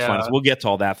 Western Conference Finals. We'll get to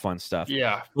all that fun stuff.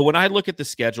 Yeah. But when I look at the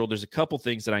schedule, there's a couple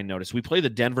things that I noticed. We play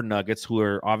the Denver Nuggets, who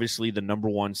are obviously the number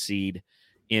 1 seed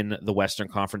in the Western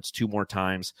Conference 2 more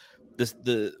times.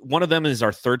 The one of them is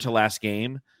our 3rd to last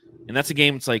game, and that's a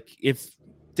game. It's like if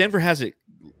Denver has it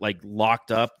like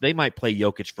locked up, they might play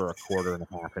Jokic for a quarter and a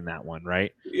half in that one,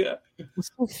 right? Yeah,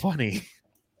 it's so funny.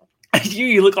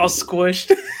 you look all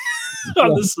squished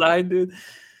on the side, dude.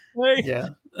 Yeah.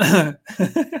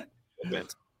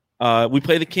 We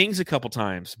play the Kings a couple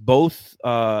times. Both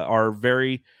are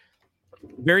very,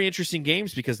 very interesting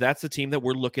games because that's the team that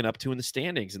we're looking up to in the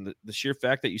standings. And the sheer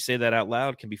fact that you say that out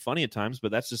loud can be funny at times,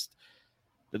 but that's just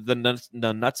the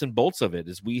nuts and bolts of it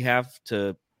is we have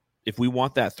to, if we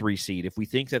want that 3 seed, if we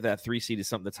think that 3 seed is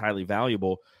something that's highly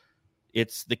valuable,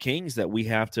 it's the Kings that we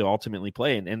have to ultimately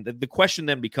play. And the question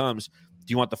then becomes,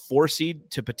 do you want the 4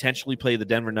 seed to potentially play the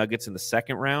Denver Nuggets in the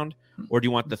second round, or do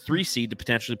you want the 3 seed to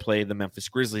potentially play the Memphis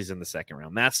Grizzlies in the second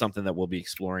round? That's something that we'll be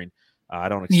exploring. I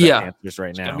don't expect answers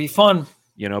right now. It's gonna be fun.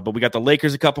 You know, but we got the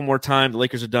Lakers a couple more times. The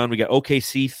Lakers are done. We got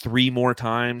OKC 3 more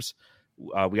times.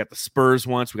 We got the Spurs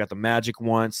once. We got the Magic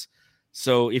once.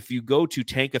 So if you go to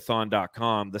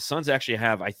tankathon.com, the Suns actually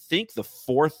have, I think, the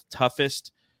 4th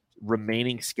toughest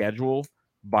remaining schedule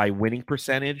by winning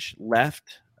percentage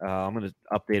left. I'm going to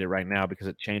update it right now because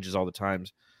it changes all the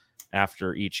times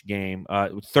after each game.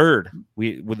 3rd,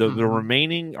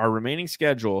 our remaining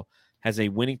schedule has a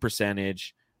winning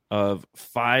percentage of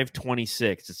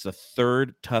 526. It's the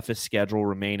 3rd toughest schedule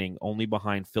remaining, only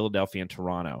behind Philadelphia and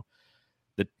Toronto.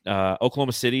 The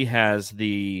Oklahoma City has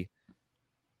the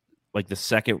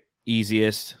 2nd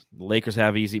easiest. The Lakers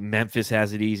have easy. Memphis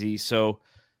has it easy. So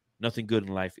nothing good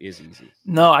in life is easy.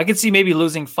 No, I could see maybe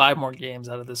losing 5 more games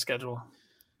out of this schedule.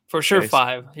 For sure,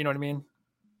 5. You know what I mean?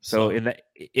 So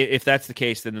if that's the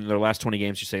case, then in their last 20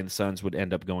 games, you're saying the Suns would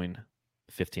end up going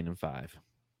 15-5.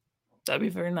 That'd be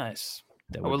very nice.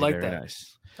 I would like that.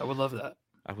 Nice. I would love that.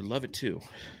 I would love it too.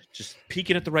 Just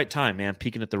peaking at the right time, man.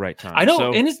 Peaking at the right time. I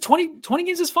know. And it's 20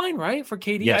 games is fine, right? For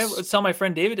KD. Yes. I was telling my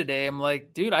friend David today, I'm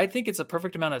like, dude, I think it's a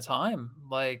perfect amount of time.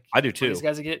 Like, I do too. These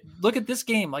guys look at this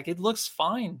game. Like, it looks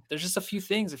fine. There's just a few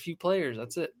things, a few players.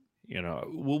 That's it. You know,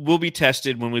 we'll be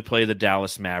tested when we play the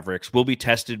Dallas Mavericks. We'll be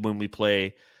tested when we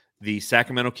play the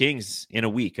Sacramento Kings in a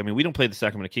week. I mean, we don't play the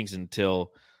Sacramento Kings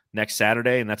until next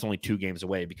Saturday, and that's only 2 games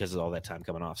away because of all that time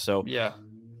coming off. So, yeah,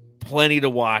 plenty to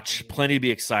watch, plenty to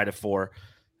be excited for.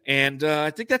 And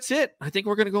I think that's it. I think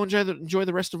we're going to go enjoy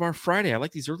the rest of our Friday. I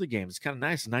like these early games. It's kind of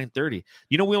nice, 9:30.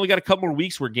 You know, we only got a couple more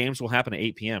weeks where games will happen at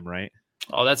 8 p.m., right?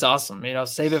 Oh, that's awesome. You know,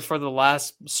 save it for the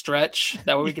last stretch.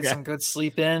 That way we get some good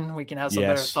sleep in. We can have some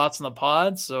better thoughts in the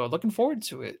pod. So looking forward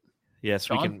to it. Yes,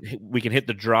 John? we can hit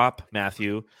the drop,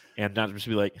 Matthew, and not just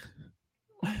be like.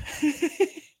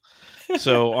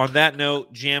 So on that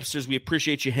note, Jamsters, we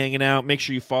appreciate you hanging out. Make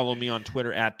sure you follow me on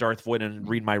Twitter at Darth Void and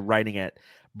read my writing at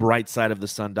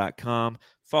brightsideofthesun.com.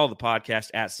 Follow the podcast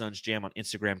at Suns Jam on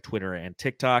Instagram, Twitter, and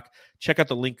TikTok. Check out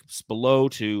the links below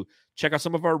to check out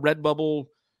some of our Redbubble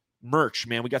merch,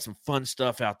 man. We got some fun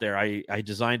stuff out there. I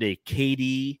designed a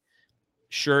KD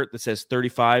shirt that says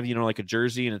 35, you know, like a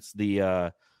jersey, and it's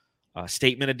the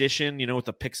statement edition, you know, with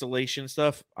the pixelation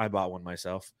stuff. I bought one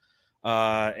myself.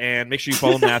 And make sure you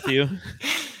follow Matthew.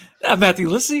 that, Matthew.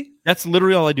 Let's see. That's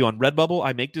literally all I do on Redbubble.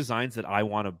 I make designs that I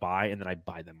want to buy, and then I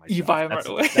buy them myself. You buy them right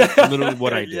away. That's literally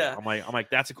what I do. Yeah. I'm like,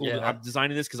 that's a cool. I'm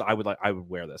designing this because I would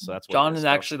wear this. So that's what John is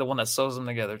actually the one that sews them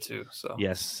together too. So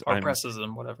yes, or presses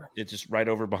them, whatever. It's just right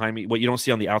over behind me. What you don't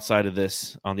see on the outside of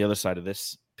this, on the other side of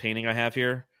this painting I have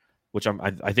here, which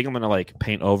I think I'm gonna like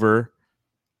paint over.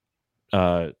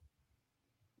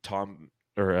 Tom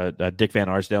or Dick Van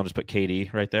Arsdale and just put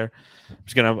KD right there.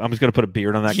 I'm just gonna put a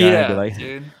beard on that guy. Yeah, and be like,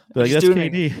 dude. That's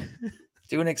KD.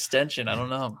 Do an extension. I don't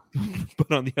know.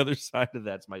 But on the other side of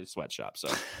that's my sweatshop. So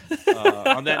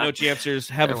on that note, Jamsters,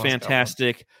 have a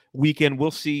fantastic weekend.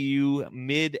 We'll see you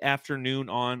mid-afternoon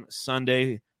on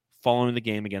Sunday following the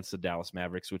game against the Dallas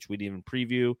Mavericks, which we didn't even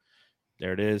preview.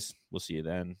 There it is. We'll see you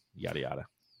then. Yada, yada.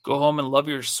 Go home and love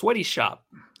your sweaty shop.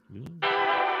 Ooh.